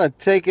you want to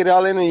take it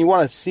all in and you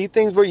want to see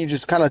things, bro. You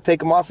just kind of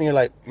take them off, and you're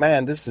like,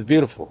 man, this is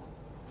beautiful.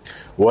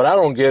 What I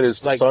don't get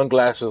is like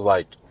sunglasses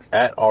like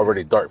at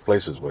already dark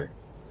places, way.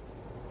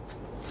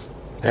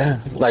 Yeah.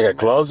 Like at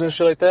clubs and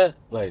shit like that.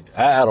 Like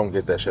I don't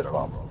get that shit at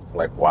all, bro.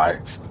 Like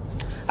why?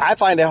 I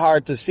find it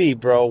hard to see,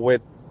 bro.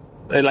 With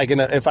like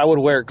if I would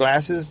wear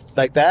glasses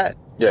like that,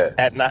 Yeah.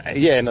 at night,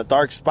 yeah, in a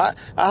dark spot,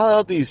 how the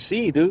hell do you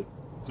see, dude?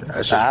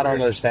 I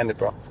don't understand it,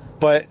 bro.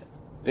 But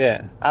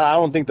yeah, I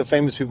don't think the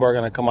famous people are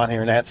gonna come on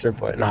here and answer.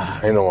 But Nah,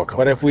 ain't no one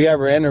coming. But if we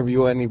ever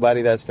interview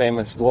anybody that's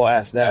famous, we'll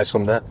ask that. Ask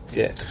them that.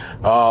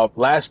 Yeah.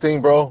 Last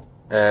thing, bro,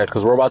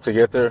 because we're about to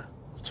get there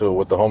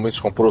with the homies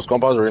from Puros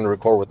Compas. We're gonna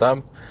record with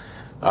them.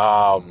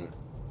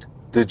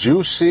 Did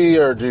you see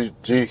or did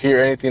you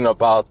hear anything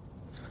about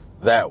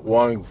that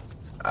one?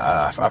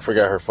 I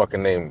forgot her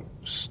fucking name.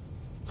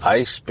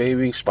 Ice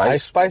Baby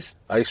Spice.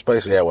 Ice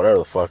Spice. Yeah, whatever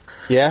the fuck.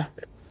 Yeah.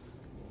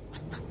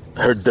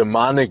 Her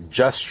demonic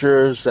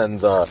gestures and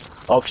the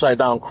upside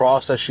down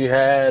cross that she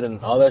had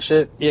and all that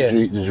shit. Yeah.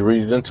 Did you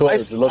read into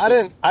it? I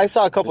didn't. I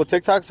saw a couple of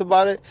TikToks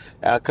about it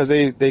because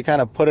they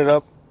kind of put it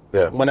up.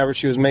 Yeah. Whenever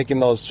she was making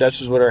those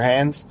gestures with her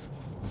hands.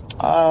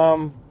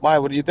 Why?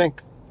 What do you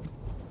think?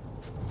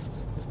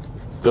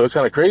 It looks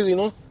kind of crazy, you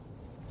know?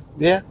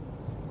 Yeah.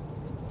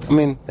 I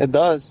mean, it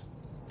does.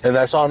 And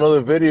I saw another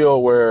video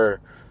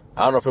where,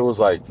 I don't know if it was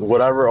like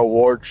whatever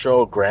award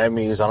show,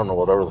 Grammys, I don't know,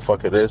 whatever the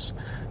fuck it is,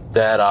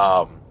 that,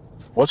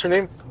 what's her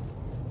name?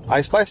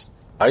 Ice Spice?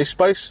 Ice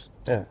Spice?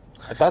 Yeah,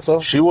 I thought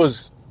so.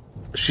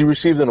 She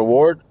received an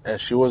award,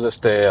 and she was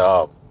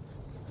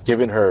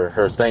giving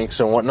her thanks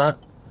and whatnot,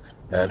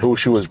 and who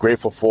she was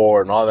grateful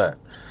for and all that.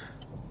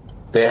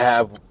 They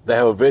have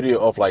a video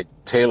of like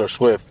Taylor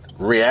Swift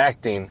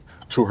reacting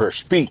to her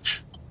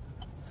speech.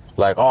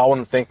 Like, oh, I want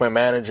to thank my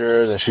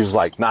managers, and she's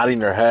like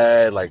nodding her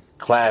head, like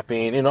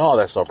clapping, you know, all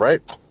that stuff,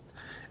 right?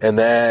 And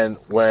then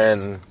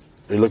when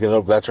you're looking it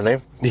up, that's her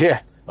name?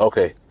 Yeah.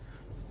 Okay.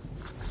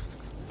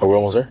 Are we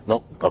almost there?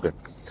 No? Okay.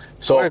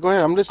 So, go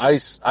ahead. I'm listening.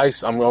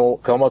 Ice, I'm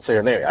about to say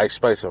her name. Ice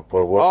Spice.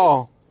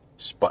 Oh.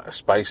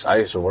 Spice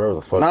Ice or whatever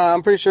the fuck. Nah,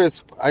 I'm pretty sure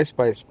it's Ice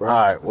Spice, bro.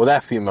 All right. Well,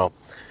 that female.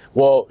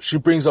 Well, she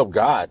brings up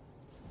God.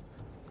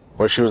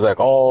 Where she was like,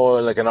 oh,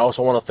 like, and I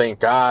also want to thank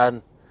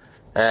God.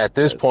 And at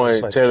this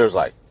point, Taylor's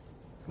like,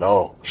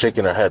 no,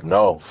 shaking her head,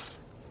 no.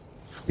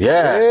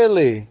 Yeah.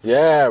 Really?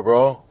 Yeah,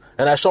 bro.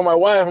 And I show my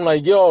wife, I'm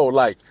like, yo,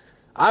 like,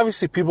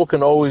 obviously people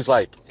can always,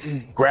 like,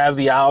 grab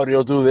the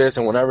audio, do this,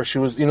 and whenever she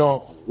was, you know,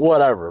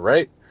 whatever,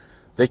 right?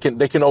 They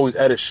can always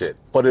edit shit.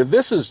 But if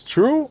this is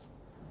true,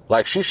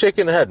 like, she's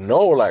shaking her head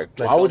no, like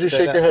why would you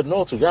shake your head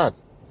no to God?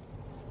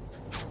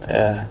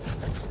 Yeah.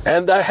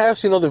 And I have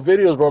seen other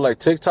videos, bro, like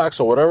TikToks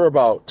or whatever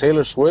about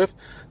Taylor Swift,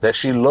 that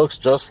she looks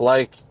just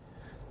like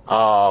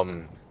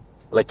an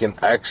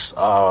ex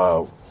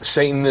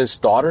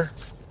Satanist daughter,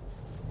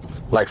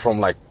 like from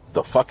like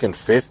the fucking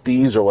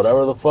 50s or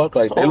whatever the fuck.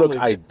 Like they look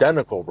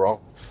identical,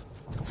 bro.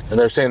 And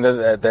they're saying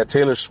that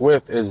Taylor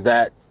Swift is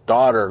that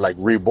daughter, like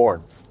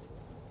reborn.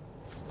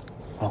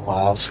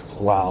 Oh,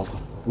 wow.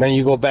 Then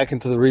you go back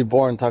into the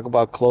reborn, talk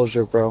about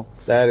closure, bro.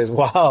 That is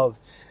wild.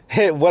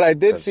 Hey, what I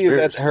did see is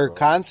that her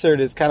concert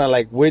is kind of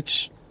like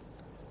witch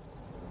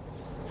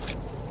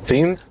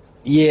themed.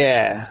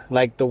 Yeah,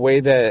 like the way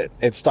that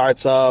it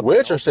starts up.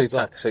 Witch or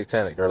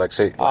satanic or like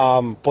say.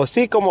 Pues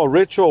sí, como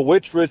ritual,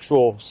 witch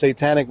ritual,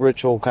 satanic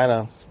ritual, kind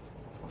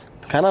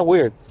of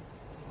weird.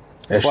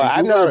 Well,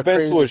 I've never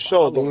been to a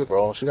show, dude.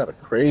 Bro, she got a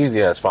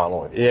crazy ass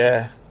following.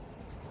 Yeah.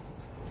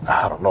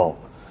 I don't know.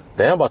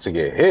 They're about to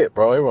get hit,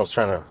 bro.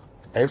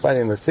 Everybody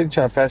in the city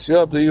trying to pass you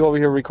up. You over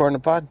here recording the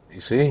pod? You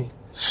see?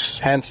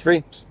 Hands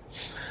free.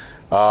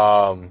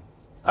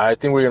 I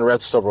think we're gonna wrap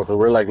this up, bro, because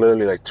we're like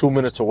literally like 2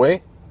 minutes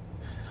away.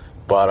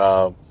 But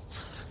I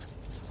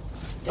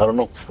don't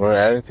know. Want to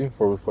add anything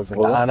before we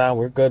fucking go? Nah,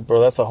 we're good,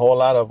 bro. That's a whole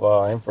lot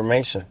of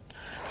information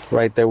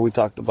right there we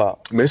talked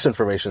about.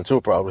 Misinformation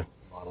too, probably.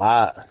 A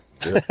lot.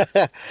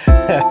 Yeah.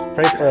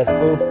 Pray for us,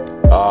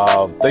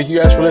 please. Thank you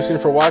guys for listening,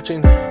 for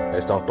watching.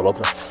 Estamos por la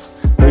otra.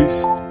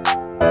 Peace.